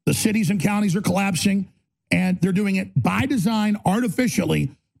collapsing. The cities and counties are collapsing. And they're doing it by design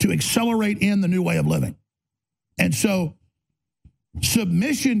artificially to accelerate in the new way of living. And so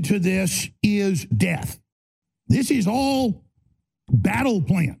submission to this is death. This is all battle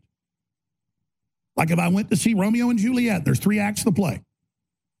planned. Like if I went to see Romeo and Juliet, there's 3 acts of the play.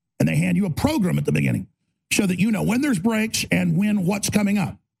 And they hand you a program at the beginning so that you know when there's breaks and when what's coming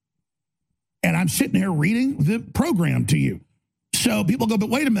up. And I'm sitting here reading the program to you. So people go, but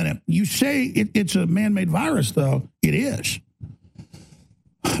wait a minute. You say it's a man-made virus, though. It is.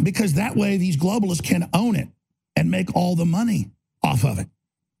 Because that way these globalists can own it and make all the money off of it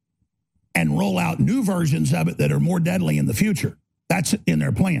and roll out new versions of it that are more deadly in the future. That's in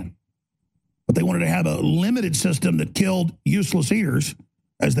their plan. But they wanted to have a limited system that killed useless eaters,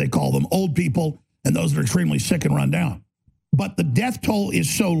 as they call them, old people and those that are extremely sick and run down. But the death toll is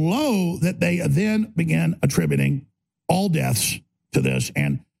so low that they then began attributing all deaths to this.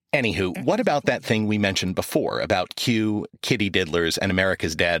 And anywho, what about that thing we mentioned before about Q, Kitty Diddlers, and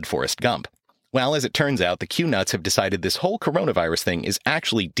America's dad, Forrest Gump? Well, as it turns out, the Q nuts have decided this whole coronavirus thing is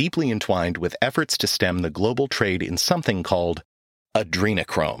actually deeply entwined with efforts to stem the global trade in something called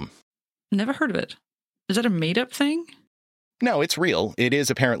adrenochrome. Never heard of it. Is that a made-up thing? No, it's real. It is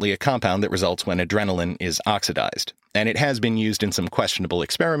apparently a compound that results when adrenaline is oxidized. And it has been used in some questionable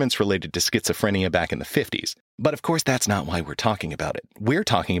experiments related to schizophrenia back in the 50s. But of course, that's not why we're talking about it. We're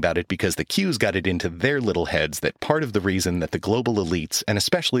talking about it because the Qs got it into their little heads that part of the reason that the global elites, and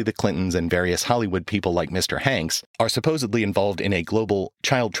especially the Clintons and various Hollywood people like Mr. Hanks, are supposedly involved in a global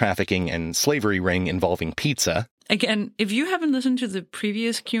child trafficking and slavery ring involving pizza. Again, if you haven't listened to the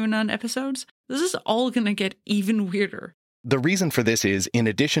previous QAnon episodes, this is all going to get even weirder. The reason for this is, in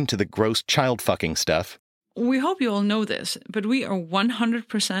addition to the gross child fucking stuff, we hope you all know this, but we are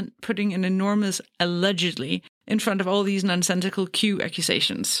 100% putting an enormous allegedly in front of all these nonsensical Q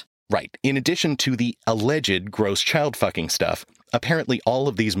accusations. Right. In addition to the alleged gross child fucking stuff, apparently all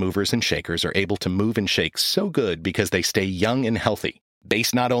of these movers and shakers are able to move and shake so good because they stay young and healthy,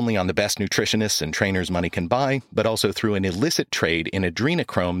 based not only on the best nutritionists and trainers money can buy, but also through an illicit trade in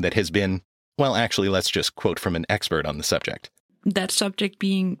adrenochrome that has been, well, actually, let's just quote from an expert on the subject. That subject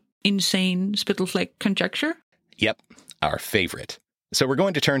being insane spittleflake conjecture? Yep, our favorite. So we're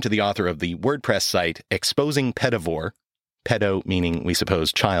going to turn to the author of the WordPress site Exposing Pedivore, pedo meaning, we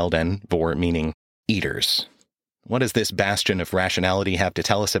suppose, child, and vor meaning eaters. What does this bastion of rationality have to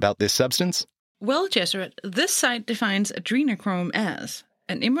tell us about this substance? Well, Jesuit, this site defines adrenochrome as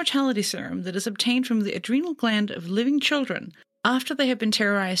an immortality serum that is obtained from the adrenal gland of living children after they have been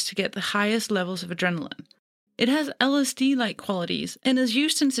terrorized to get the highest levels of adrenaline. It has LSD-like qualities and is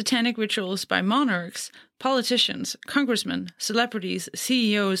used in satanic rituals by monarchs, politicians, congressmen, celebrities,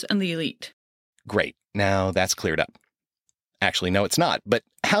 CEOs, and the elite. Great. Now that's cleared up. Actually, no, it's not. But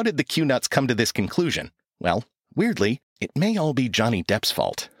how did the Q-nuts come to this conclusion? Well, weirdly, it may all be Johnny Depp's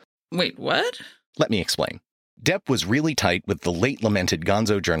fault. Wait, what? Let me explain. Depp was really tight with the late lamented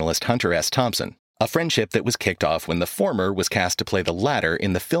gonzo journalist Hunter S. Thompson, a friendship that was kicked off when the former was cast to play the latter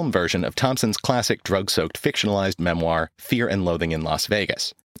in the film version of Thompson's classic drug-soaked fictionalized memoir, Fear and Loathing in Las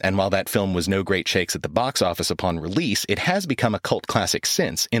Vegas. And while that film was no great shakes at the box office upon release, it has become a cult classic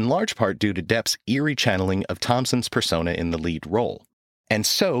since, in large part due to Depp's eerie channeling of Thompson's persona in the lead role. And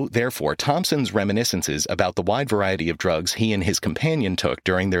so, therefore, Thompson's reminiscences about the wide variety of drugs he and his companion took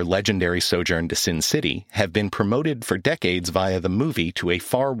during their legendary sojourn to Sin City have been promoted for decades via the movie to a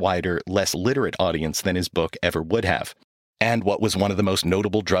far wider, less literate audience than his book ever would have. And what was one of the most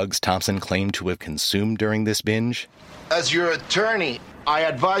notable drugs Thompson claimed to have consumed during this binge? As your attorney, I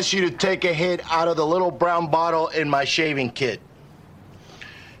advise you to take a hit out of the little brown bottle in my shaving kit.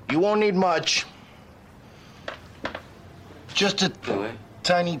 You won't need much. Just a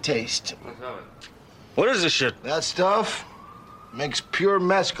tiny taste. What is this shit? That stuff makes pure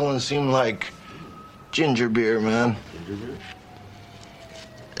mescaline seem like ginger beer, man. Ginger beer?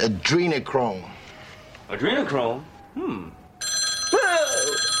 Adrenochrome. Adrenochrome?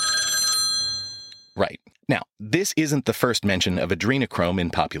 Right. Now, this isn't the first mention of adrenochrome in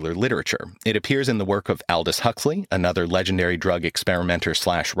popular literature. It appears in the work of Aldous Huxley, another legendary drug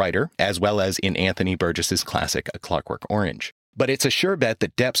experimenter/writer, as well as in Anthony Burgess's classic A Clockwork Orange. But it's a sure bet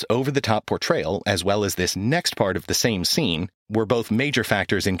that Depp's over-the-top portrayal, as well as this next part of the same scene, were both major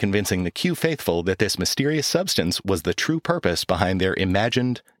factors in convincing the Q faithful that this mysterious substance was the true purpose behind their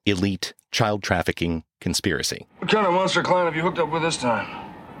imagined, elite, child trafficking conspiracy. What kind of monster client have you hooked up with this time?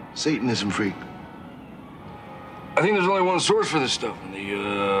 Satanism freak. I think there's only one source for this stuff, the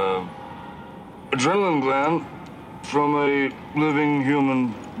adrenaline gland from a living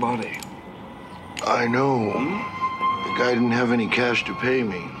human body. I know. The guy didn't have any cash to pay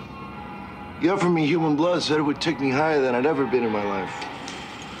me. He offered me human blood, said it would take me higher than I'd ever been in my life.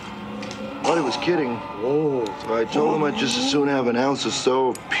 Thought he was kidding. So I told him I'd just as soon have an ounce or so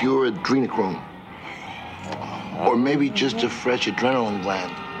of pure adrenochrome. Or maybe just a fresh adrenaline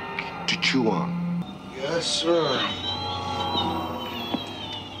gland to chew on. Yes, sir.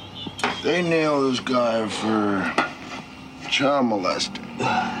 They nailed this guy for child molesting.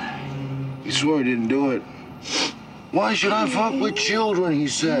 He swore he didn't do it. Why should I fuck with children, he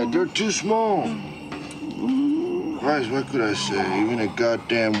said. They're too small. Christ, what could I say? Even a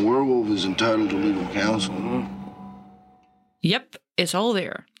goddamn werewolf is entitled to legal counsel. Yep, it's all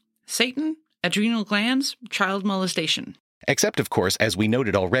there. Satan, adrenal glands, child molestation. Except, of course, as we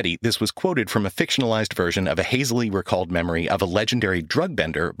noted already, this was quoted from a fictionalized version of a hazily recalled memory of a legendary drug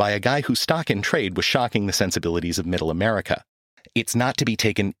bender by a guy whose stock in trade was shocking the sensibilities of middle America. It's not to be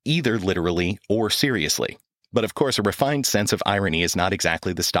taken either literally or seriously. But of course, a refined sense of irony is not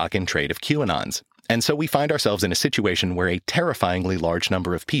exactly the stock in trade of QAnons. And so we find ourselves in a situation where a terrifyingly large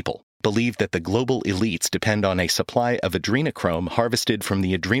number of people believe that the global elites depend on a supply of adrenochrome harvested from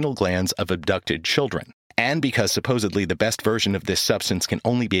the adrenal glands of abducted children. And because supposedly the best version of this substance can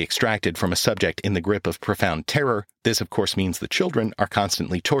only be extracted from a subject in the grip of profound terror, this of course means the children are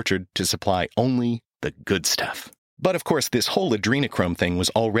constantly tortured to supply only the good stuff. But of course, this whole adrenochrome thing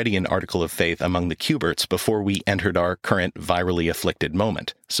was already an article of faith among the Cuberts before we entered our current virally afflicted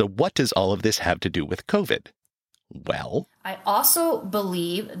moment. So what does all of this have to do with COVID? Well, I also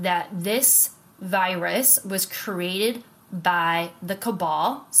believe that this virus was created by the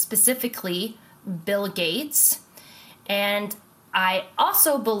cabal, specifically Bill Gates. And I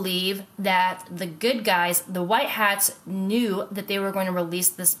also believe that the good guys, the white hats, knew that they were going to release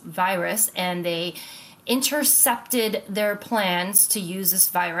this virus, and they intercepted their plans to use this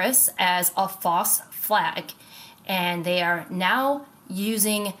virus as a false flag. And they are now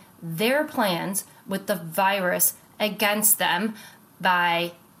using their plans with the virus against them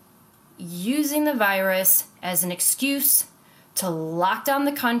by using the virus as an excuse to lock down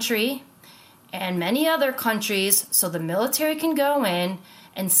the country and many other countries so the military can go in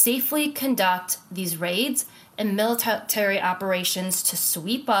and safely conduct these raids and military operations to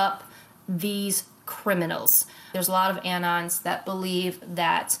sweep up these criminals. There's a lot of Anons that believe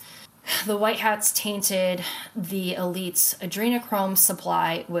that the white hats tainted the elites' adrenochrome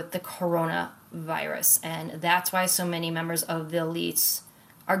supply with the coronavirus, and that's why so many members of the elites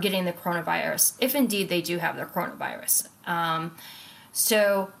are getting the coronavirus, if indeed they do have the coronavirus.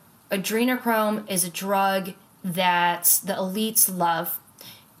 So adrenochrome is a drug that the elites love.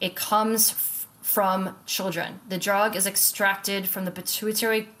 It comes from children. The drug is extracted from the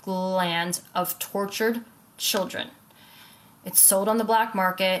pituitary gland of tortured children. It's sold on the black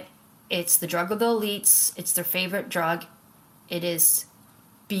market. It's the drug of the elites. It's their favorite drug. It is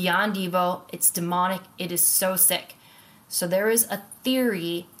beyond evil. It's demonic. It is so sick. So there is a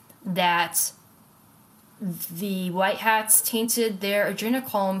theory that the white hats tainted their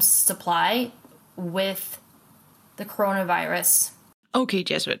adrenochrome supply with the coronavirus. Okay,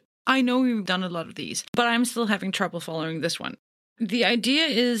 Jesuit, I know we've done a lot of these, but I'm still having trouble following this one. The idea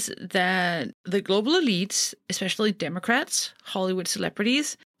is that the global elites, especially Democrats, Hollywood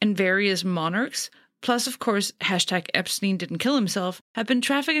celebrities, and various monarchs, plus, of course, hashtag Epstein didn't kill himself, have been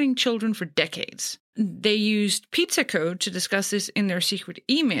trafficking children for decades. They used pizza code to discuss this in their secret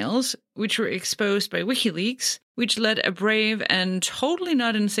emails, which were exposed by WikiLeaks, which led a brave and totally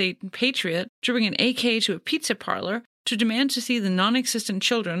not insane patriot to bring an AK to a pizza parlor to demand to see the non-existent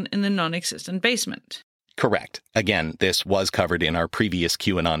children in the non-existent basement. Correct. Again, this was covered in our previous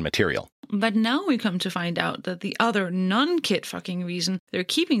QAnon material. But now we come to find out that the other non-kid-fucking reason they're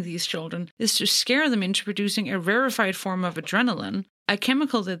keeping these children is to scare them into producing a rarefied form of adrenaline, a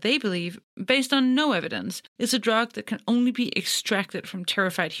chemical that they believe, based on no evidence, is a drug that can only be extracted from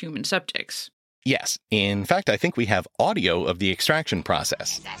terrified human subjects. Yes. In fact, I think we have audio of the extraction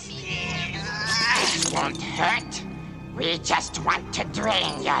process. It won't hurt. We just want to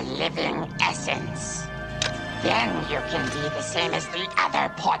drain your living essence. Then you can be the same as the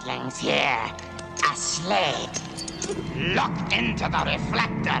other podlings here. A slave. Look into the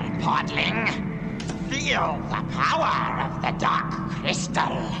reflector, podling. Feel the power of the dark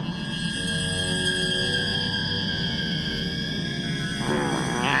crystal.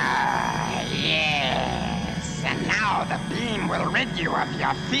 Yes. And now the beam will rid you of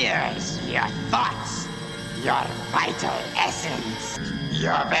your fears, your thoughts, your vital essence.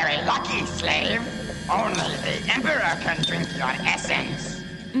 You're very lucky, slave. Only the Emperor can drink your essence.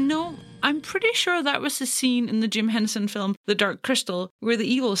 No, I'm pretty sure that was the scene in the Jim Henson film The Dark Crystal, where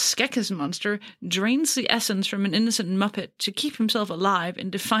the evil Skeksis monster drains the essence from an innocent Muppet to keep himself alive in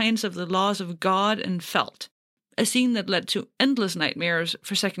defiance of the laws of God and felt. A scene that led to endless nightmares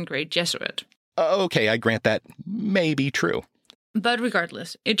for second-grade Jesuit. Okay, I grant that may be true. But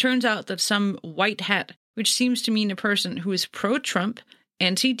regardless, it turns out that some white hat, which seems to mean a person who is pro-Trump,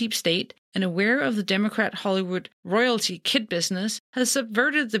 anti-deep state, and aware of the Democrat Hollywood royalty kid business, has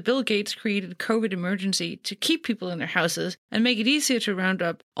subverted the Bill Gates-created COVID emergency to keep people in their houses and make it easier to round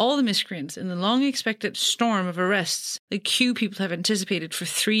up all the miscreants in the long-expected storm of arrests that Q people have anticipated for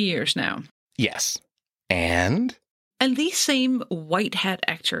 3 years now. Yes. And these same white hat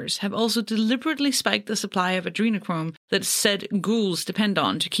actors have also deliberately spiked the supply of adrenochrome that said ghouls depend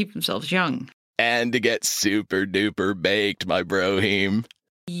on to keep themselves young. And to get super duper baked, my broheme.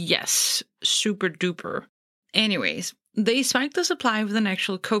 Yes, super duper. Anyways, they spiked the supply with an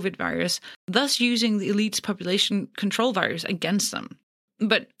actual COVID virus, thus using the elite's population control virus against them.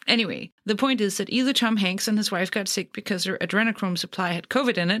 But anyway, the point is that either Tom Hanks and his wife got sick because their adrenochrome supply had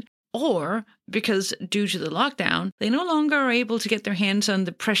COVID in it, or because, due to the lockdown, they no longer are able to get their hands on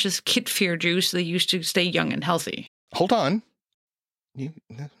the precious kid fear juice they used to stay young and healthy. Hold on. Yeah,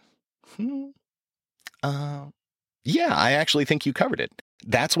 I actually think you covered it.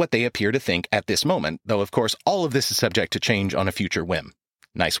 That's what they appear to think at this moment, though of course all of this is subject to change on a future whim.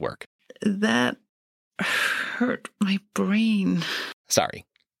 Nice work. That hurt my brain. Sorry.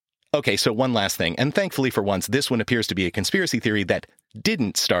 Okay, so one last thing, and thankfully for once, this one appears to be a conspiracy theory that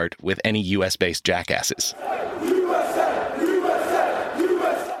didn't start with any US-based jackasses.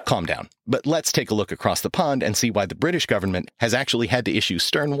 Calm down, but let's take a look across the pond and see why the British government has actually had to issue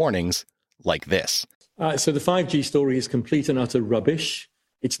stern warnings like this. So the 5G story is complete and utter rubbish.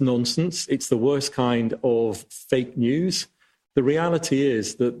 It's nonsense. It's the worst kind of fake news. The reality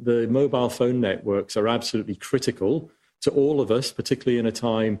is that the mobile phone networks are absolutely critical to all of us, particularly in a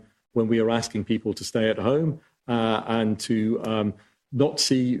time when we are asking people to stay at home and to not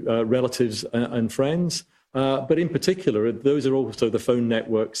see relatives and friends. But in particular, those are also the phone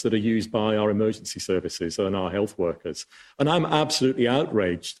networks that are used by our emergency services and our health workers. And I'm absolutely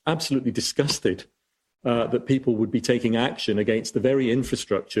outraged, absolutely disgusted that people would be taking action against the very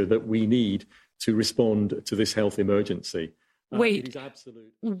infrastructure that we need to respond to this health emergency. Wait,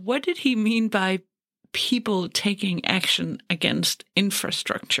 what did he mean by people taking action against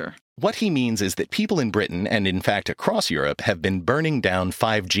infrastructure? What he means is that people in Britain, and in fact across Europe, have been burning down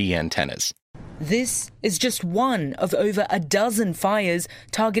 5G antennas. This is just one of over a dozen fires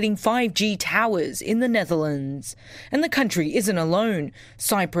targeting 5G towers in the Netherlands. And the country isn't alone.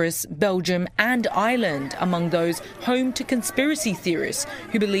 Cyprus, Belgium and Ireland among those home to conspiracy theorists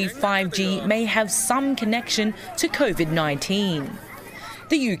who believe 5G may have some connection to COVID-19.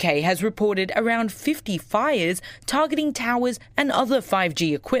 The UK has reported around 50 fires targeting towers and other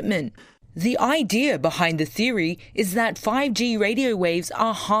 5G equipment. The idea behind the theory is that 5G radio waves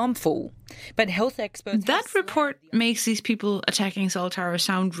are harmful, but health experts... That report makes these people attacking cell towers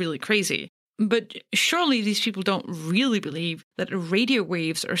sound really crazy. But surely these people don't really believe that radio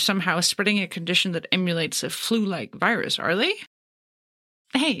waves are somehow spreading a condition that emulates a flu-like virus, are they?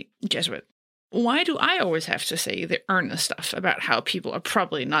 Hey, Jesuit, why do I always have to say the earnest stuff about how people are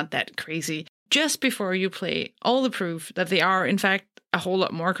probably not that crazy just before you play all the proof that they are, in fact, a whole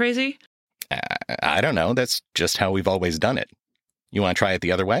lot more crazy? I don't know. That's just how we've always done it. You want to try it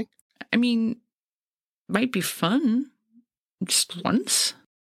the other way? I mean, might be fun. Just once.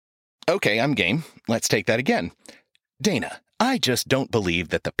 Okay, I'm game. Let's take that again. Dana, I just don't believe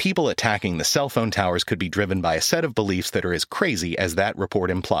that the people attacking the cell phone towers could be driven by a set of beliefs that are as crazy as that report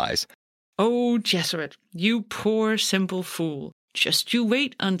implies. Oh, Jesuit, you poor simple fool. Just you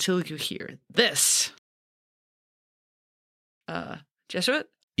wait until you hear this. Jesuit?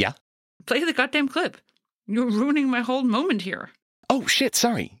 Yeah? Play the goddamn clip. You're ruining my whole moment here. Oh, shit,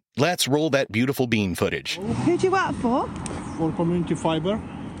 sorry. Let's roll that beautiful bean footage. Who do you work for? For Community Fiber.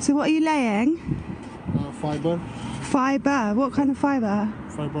 So what are you laying? Fiber. Fiber? What kind of fiber?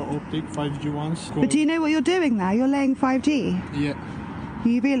 Fiber optic, 5G ones. But do you know what you're doing there? You're laying 5G? Yeah.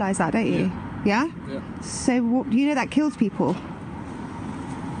 You realise that, don't you? Yeah? Yeah. So you know that kills people?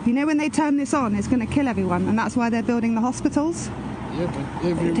 You know when they turn this on, it's going to kill everyone, and that's why they're building the hospitals? Yeah,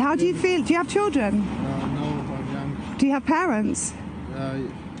 but how do you feel? Do you have children? No, I'm young. Do you have parents?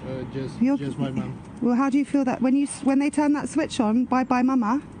 Just my mum. Well, how do you feel that when they turn that switch on, bye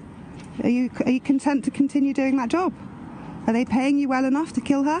mama, are you content to continue doing that job? Are they paying you well enough to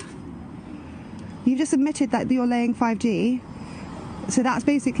kill her? You've just admitted that you're laying 5G, so that's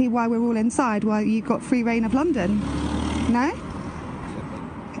basically why we're all inside, why you've got free reign of London. No?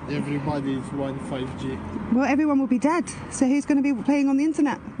 Everybody is on 5G. Well, everyone will be dead. So who's going to be playing on the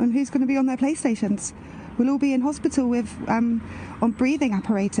internet and who's going to be on their PlayStations? We'll all be in hospital with on breathing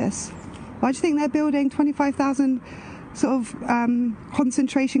apparatus. Why do you think they're building 25,000 sort of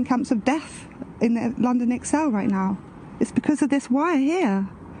concentration camps of death in the London Excel right now? It's because of this wire here.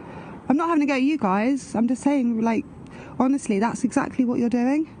 I'm not having to go at you guys. I'm just saying, like, honestly, that's exactly what you're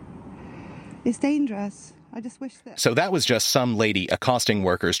doing. It's dangerous. I just wish that... So that was just some lady accosting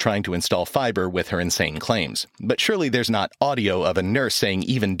workers trying to install fiber with her insane claims. But surely there's not audio of a nurse saying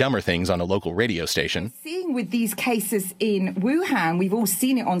even dumber things on a local radio station. Seeing with these cases in Wuhan, we've all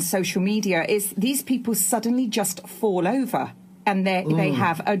seen it on social media, is these people suddenly just fall over and they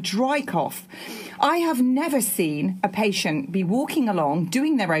have a dry cough. I have never seen a patient be walking along,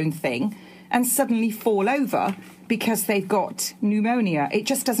 doing their own thing, and suddenly fall over because they've got pneumonia. It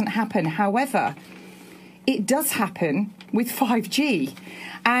just doesn't happen. However, it does happen with 5G.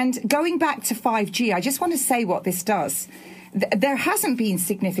 And going back to 5G, I just want to say what this does. There hasn't been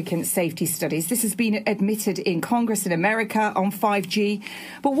significant safety studies. This has been admitted in Congress in America on 5G.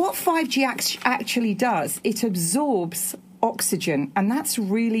 But what 5G actually does, it absorbs oxygen, and that's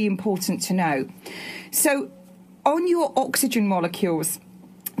really important to know. So on your oxygen molecules,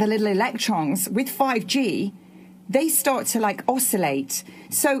 the little electrons, with 5G, they start to like oscillate.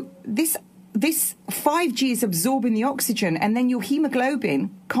 So this 5G is absorbing the oxygen, and then your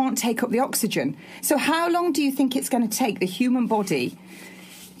hemoglobin can't take up the oxygen. So how long do you think it's going to take the human body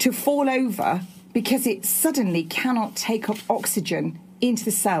to fall over because it suddenly cannot take up oxygen into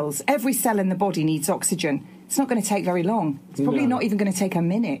the cells? Every cell in the body needs oxygen. It's not going to take very long. It's probably not even going to take a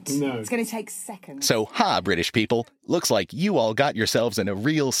minute. No. It's going to take seconds. So, British people. Looks like you all got yourselves in a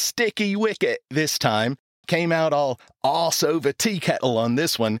real sticky wicket this time. Came out all arse over tea kettle on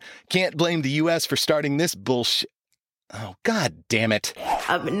this one. Can't blame the U.S. for starting this bullshit. Oh, God damn it.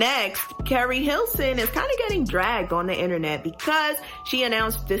 Up next, Carrie Hilson is kind of getting dragged on the internet because she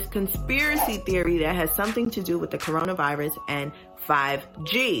announced this conspiracy theory that has something to do with the coronavirus and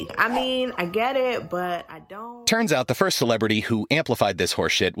 5G. I mean, I get it, but I don't. Turns out the first celebrity who amplified this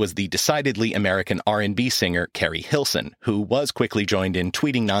horseshit was the decidedly American R&B singer Carrie Hilson, who was quickly joined in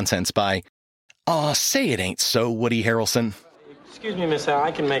tweeting nonsense by, "Aw, say it ain't so, Woody Harrelson." Excuse me, Miss Al,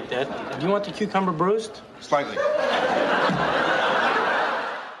 I can make that. Do you want the cucumber bruised? Slightly.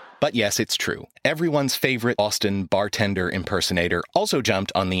 But yes, it's true. Everyone's favorite Austin bartender impersonator also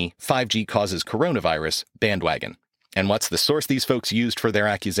jumped on the 5G causes coronavirus bandwagon. And what's the source these folks used for their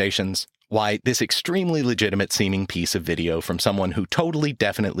accusations? Why, this extremely legitimate-seeming piece of video from someone who totally,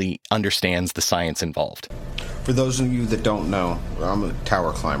 definitely understands the science involved. For those of you that don't know, I'm a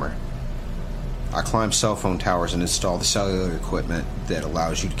tower climber. I climb cell phone towers and install the cellular equipment that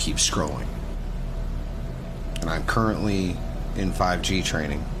allows you to keep scrolling. And I'm currently in 5G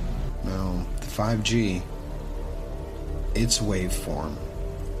training. Now, the 5G, its waveform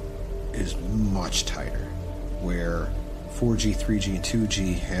is much tighter, where 4G, 3G, and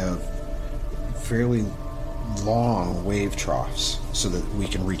 2G have fairly long wave troughs so that we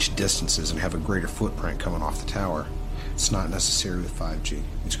can reach distances and have a greater footprint coming off the tower. It's not necessary with 5G.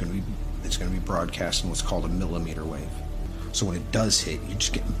 It's going to be broadcasting what's called a millimeter wave. So when it does hit, you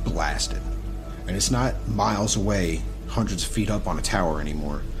just get blasted. And it's not miles away, hundreds of feet up on a tower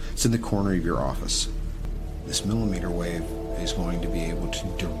anymore. It's in the corner of your office. This millimeter wave is going to be able to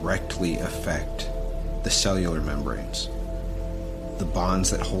directly affect the cellular membranes, the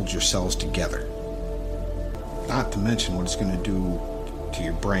bonds that hold your cells together. Not to mention what it's going to do to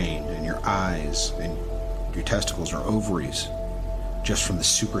your brain and your eyes and your testicles or ovaries, just from the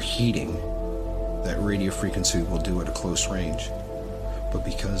superheating that radio frequency will do at a close range. But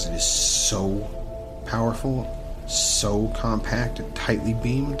because it is so powerful, so compact and tightly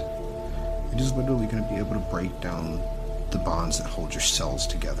beamed, it is literally going to be able to break down the bonds that hold your cells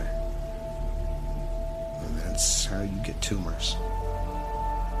together. And that's how you get tumors.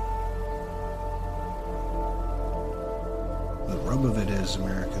 The rub of it is,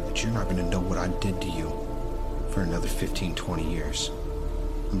 America, that you're not going to know what I did to you for another 15, 20 years.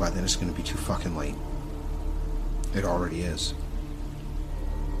 And by then it's going to be too fucking late. It already is.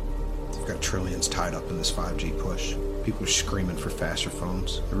 You've got trillions tied up in this 5G push. People are screaming for faster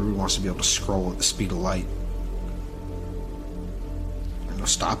phones. Everyone wants to be able to scroll at the speed of light. There's no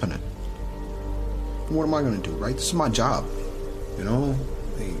stopping it. And what am I going to do, right? This is my job. You know?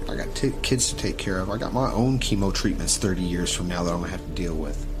 I got kids to take care of. I got my own chemo treatments 30 years from now that I'm going to have to deal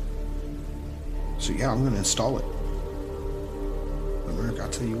with. So yeah, I'm going to install it. But America, I'll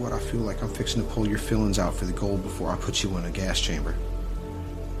tell you what, I feel like I'm fixing to pull your fillings out for the gold before I put you in a gas chamber.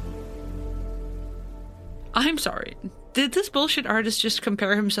 I'm sorry. Did this bullshit artist just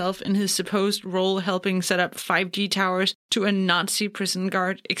compare himself in his supposed role helping set up 5G towers to a Nazi prison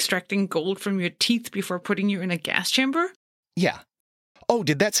guard extracting gold from your teeth before putting you in a gas chamber? Yeah. Oh,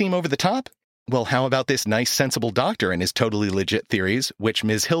 did that seem over the top? Well, how about this nice, sensible doctor and his totally legit theories, which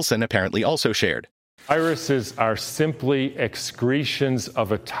Ms. Hilson apparently also shared? Viruses are simply excretions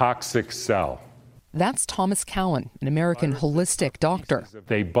of a toxic cell. That's Thomas Cowan, an American holistic doctor.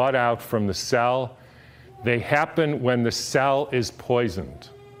 They bud out from the cell. They happen when the cell is poisoned.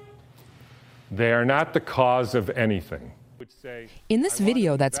 They are not the cause of anything. In this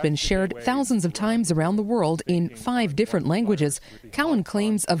video that's been shared thousands of times around the world in 5 different languages, Cowan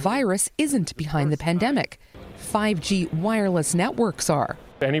claims a virus isn't behind the pandemic. 5G wireless networks are.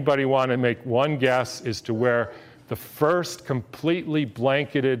 Anybody want to make one guess as to where the first completely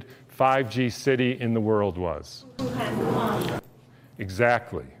blanketed 5G city in the world was?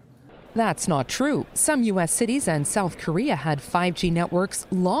 Exactly. That's not true. Some U.S. cities and South Korea had 5G networks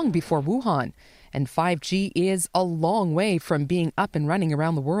long before Wuhan. And 5G is a long way from being up and running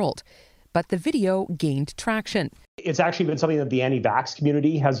around the world. But the video gained traction. It's actually been something that the anti-vax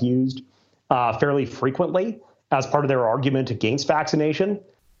community has used fairly frequently as part of their argument against vaccination.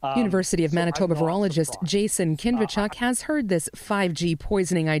 University of Manitoba virologist Jason Kindrachuk has heard this 5G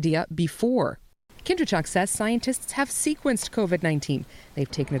poisoning idea before. Kindrachuk says scientists have sequenced COVID-19. They've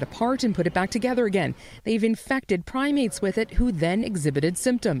taken it apart and put it back together again. They've infected primates with it who then exhibited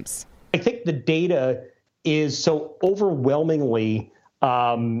symptoms. I think the data is so overwhelmingly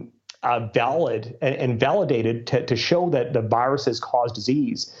valid and validated to show that the viruses cause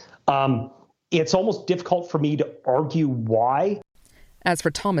disease. It's almost difficult for me to argue why. As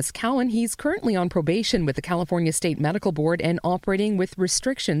for Thomas Cowan, he's currently on probation with the California State Medical Board and operating with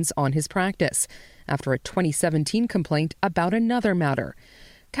restrictions on his practice after a 2017 complaint about another matter.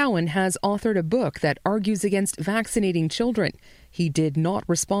 Cowan has authored a book that argues against vaccinating children. He did not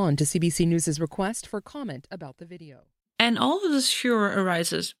respond to CBC News' request for comment about the video. And all of this furor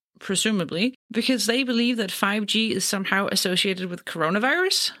arises, presumably, because they believe that 5G is somehow associated with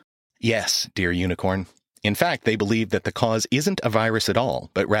coronavirus? Yes, dear unicorn. In fact, they believe that the cause isn't a virus at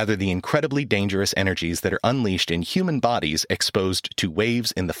all, but rather the incredibly dangerous energies that are unleashed in human bodies exposed to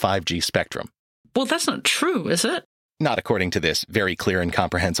waves in the 5G spectrum. Well, that's not true, is it? Not according to this very clear and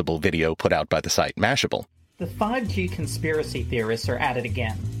comprehensible video put out by the site Mashable. The 5G conspiracy theorists are at it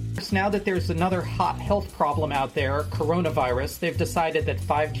again. Now that there's another hot health problem out there, coronavirus, they've decided that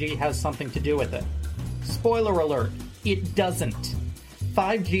 5G has something to do with it. Spoiler alert, it doesn't.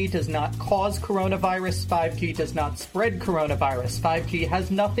 5G does not cause coronavirus. 5G does not spread coronavirus. 5G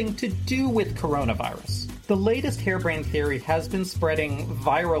has nothing to do with coronavirus. The latest harebrained theory has been spreading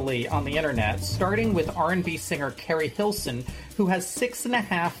virally on the internet, starting with R&B singer Carrie Hilson, who has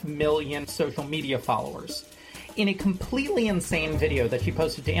 6.5 million social media followers. In a completely insane video that she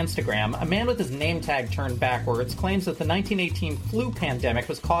posted to Instagram, a man with his name tag turned backwards claims that the 1918 flu pandemic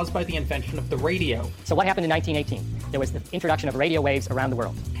was caused by the invention of the radio. So what happened in 1918? There was the introduction of radio waves around the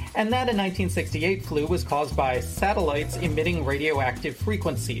world. And that in 1968 flu was caused by satellites emitting radioactive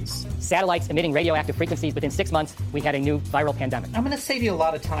frequencies. Satellites emitting radioactive frequencies, within 6 months, we had a new viral pandemic. I'm going to save you a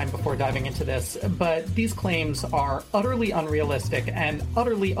lot of time before diving into this, but these claims are utterly unrealistic and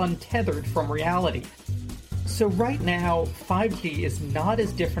utterly untethered from reality. So right now, 5G is not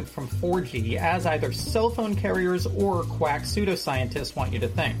as different from 4G as either cell phone carriers or quack pseudoscientists want you to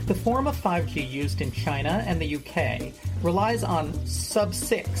think. The form of 5G used in China and the UK relies on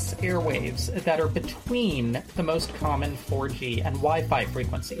sub-6 airwaves that are between the most common 4G and Wi-Fi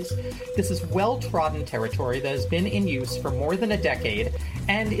frequencies. This is well-trodden territory that has been in use for more than a decade,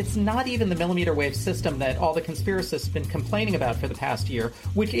 and it's not even the millimeter wave system that all the conspiracists have been complaining about for the past year,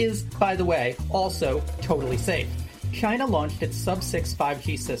 which is, by the way, also totally safe. China launched its sub-6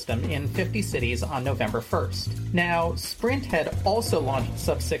 5G system in 50 cities on November 1st. Now, Sprint had also launched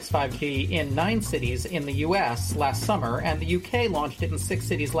sub-6 5G in 9 cities in the US last summer, and the UK launched it in 6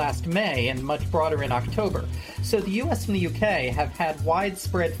 cities last May and much broader in October. So the US and the UK have had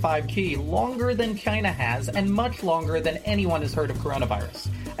widespread 5G longer than China has, and much longer than anyone has heard of coronavirus.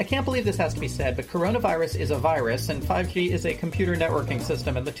 I can't believe this has to be said, but coronavirus is a virus, and 5G is a computer networking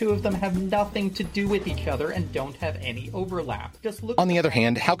system, and the two of them have nothing to do with each other and don't have any overlap. Just look. On the other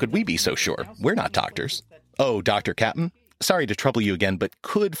hand, how could we be so sure? We're not doctors. Oh, Dr. Captain, sorry to trouble you again, but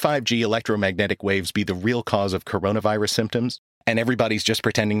could 5G electromagnetic waves be the real cause of coronavirus symptoms? And everybody's just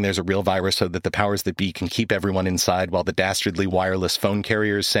pretending there's a real virus so that the powers that be can keep everyone inside while the dastardly wireless phone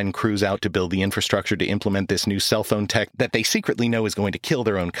carriers send crews out to build the infrastructure to implement this new cell phone tech that they secretly know is going to kill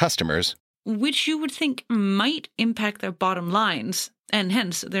their own customers. Which you would think might impact their bottom lines, and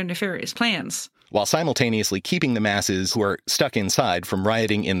hence their nefarious plans. While simultaneously keeping the masses who are stuck inside from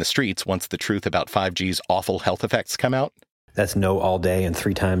rioting in the streets once the truth about 5G's awful health effects come out. That's no all day and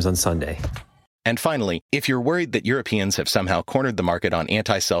 3 times on Sunday. And finally, if you're worried that Europeans have somehow cornered the market on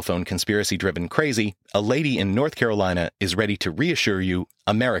anti-cell phone conspiracy-driven crazy, a lady in North Carolina is ready to reassure you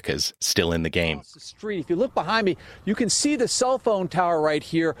America's still in the game. The street. If you look behind me, you can see the cell phone tower right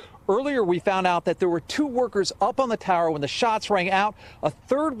here. Earlier, we found out that there were 2 workers up on the tower when the shots rang out. A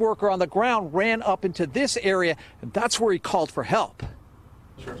 3rd worker on the ground ran up into this area, and that's where he called for help.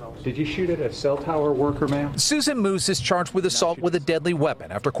 Did you shoot at a cell tower worker, ma'am? Susan Moose is charged with assault with a deadly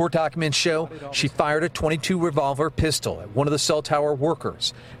weapon. After court documents show, she fired a .22 revolver pistol at one of the cell tower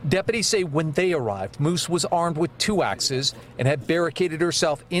workers. Deputies say when they arrived, Moose was armed with 2 axes and had barricaded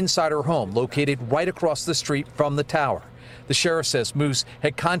herself inside her home, located right across the street from the tower. The sheriff says Moose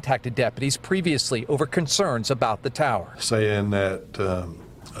had contacted deputies previously over concerns about the tower. Saying that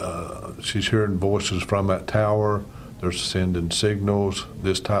she's hearing voices from that tower. They're sending signals,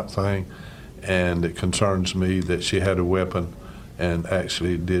 this type thing, and it concerns me that she had a weapon and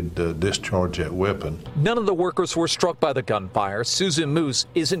actually did discharge that weapon. None of the workers were struck by the gunfire. Susan Moose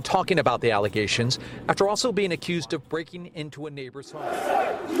isn't talking about the allegations after also being accused of breaking into a neighbor's home.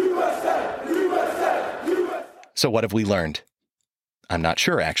 So what have we learned? I'm not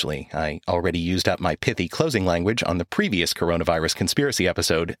sure, actually. I already used up my pithy closing language on the previous coronavirus conspiracy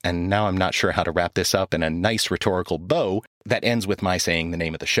episode, and now I'm not sure how to wrap this up in a nice rhetorical bow that ends with my saying the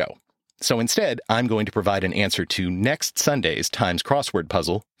name of the show. So instead, I'm going to provide an answer to next Sunday's Times crossword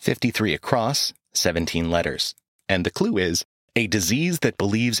puzzle, 53 across, 17 letters. And the clue is, a disease that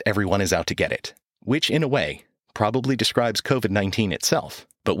believes everyone is out to get it, which, in a way, probably describes COVID-19 itself.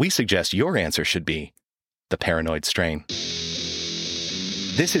 But we suggest your answer should be the paranoid strain.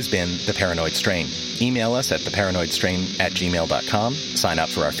 This has been The Paranoid Strain. Email us at theparanoidstrain@gmail.com. Sign up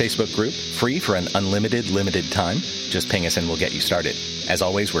for our Facebook group, free for an unlimited, limited time. Just ping us and we'll get you started. As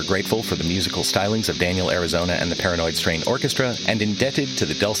always, we're grateful for the musical stylings of Daniel Arizona and the Paranoid Strain Orchestra, and indebted to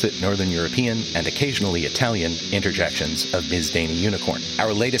the dulcet Northern European and occasionally Italian interjections of Ms. Dana Unicorn.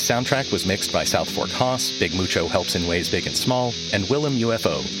 Our latest soundtrack was mixed by South Fork Haas, Big Mucho helps in ways big and small, and Willem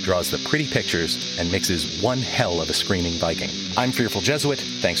UFO draws the pretty pictures and mixes one hell of a screaming Viking. I'm Fearful Jesuit.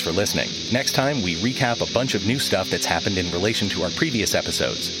 Thanks for listening. Next time, we recap a bunch of new stuff that's happened in relation to our previous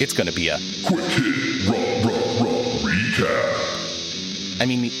episodes. It's going to be a quick hit, recap. I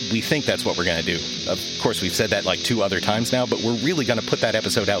mean, we think that's what we're going to do. Of course, we've said that like 2 other times now, but we're really going to put that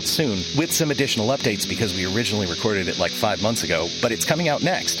episode out soon with some additional updates because we originally recorded it like 5 months ago, but it's coming out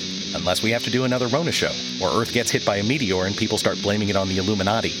next. Unless we have to do another Rona show, or Earth gets hit by a meteor and people start blaming it on the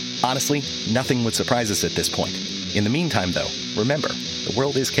Illuminati. Honestly, nothing would surprise us at this point. In the meantime, though, remember, the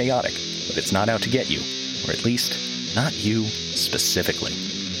world is chaotic, but it's not out to get you. Or at least, not you specifically.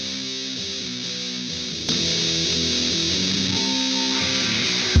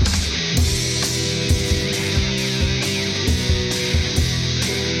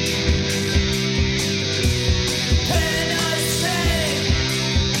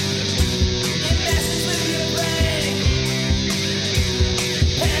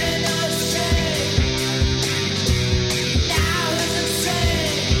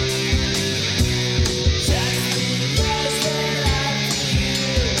 Just because that I feel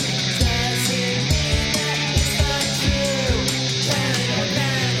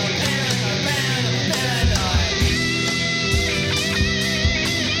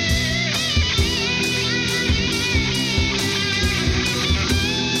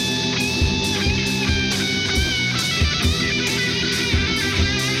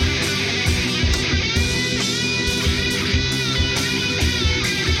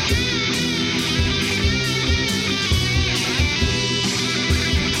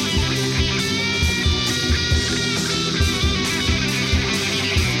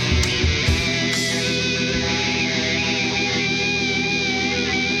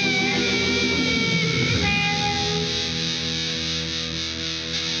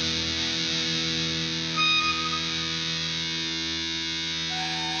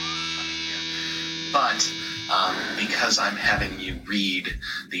because I'm having you read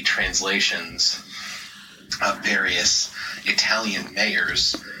the translations of various Italian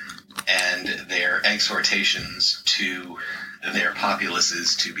mayors and their exhortations to their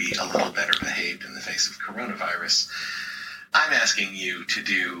populaces to be a little better behaved in the face of coronavirus, I'm asking you to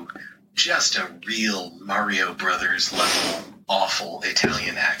do just a real Mario Brothers level awful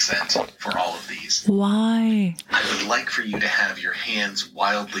Italian accent for all of these. Why? I would like for you to have your hands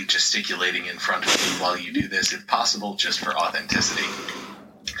wildly gesticulating in front of you while you do this, if possible, just for authenticity.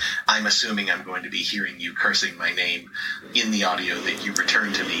 I'm assuming I'm going to be hearing you cursing my name in the audio that you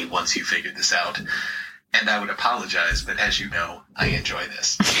return to me once you figure this out. And I would apologize, but as you know, I enjoy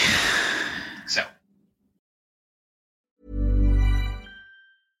this. So.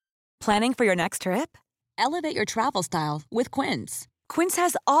 Planning for your next trip? Elevate your travel style with Quince. Quince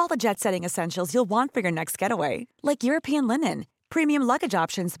has all the jet-setting essentials you'll want for your next getaway, like European linen, premium luggage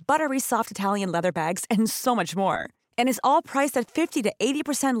options, buttery soft Italian leather bags, and so much more. And is all priced at 50 to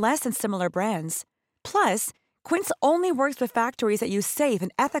 80% less than similar brands. Plus, Quince only works with factories that use safe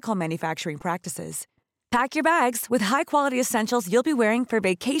and ethical manufacturing practices. Pack your bags with high-quality essentials you'll be wearing for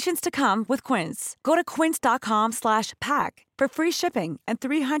vacations to come with Quince. Go to quince.com/pack for free shipping and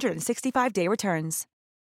 365-day returns.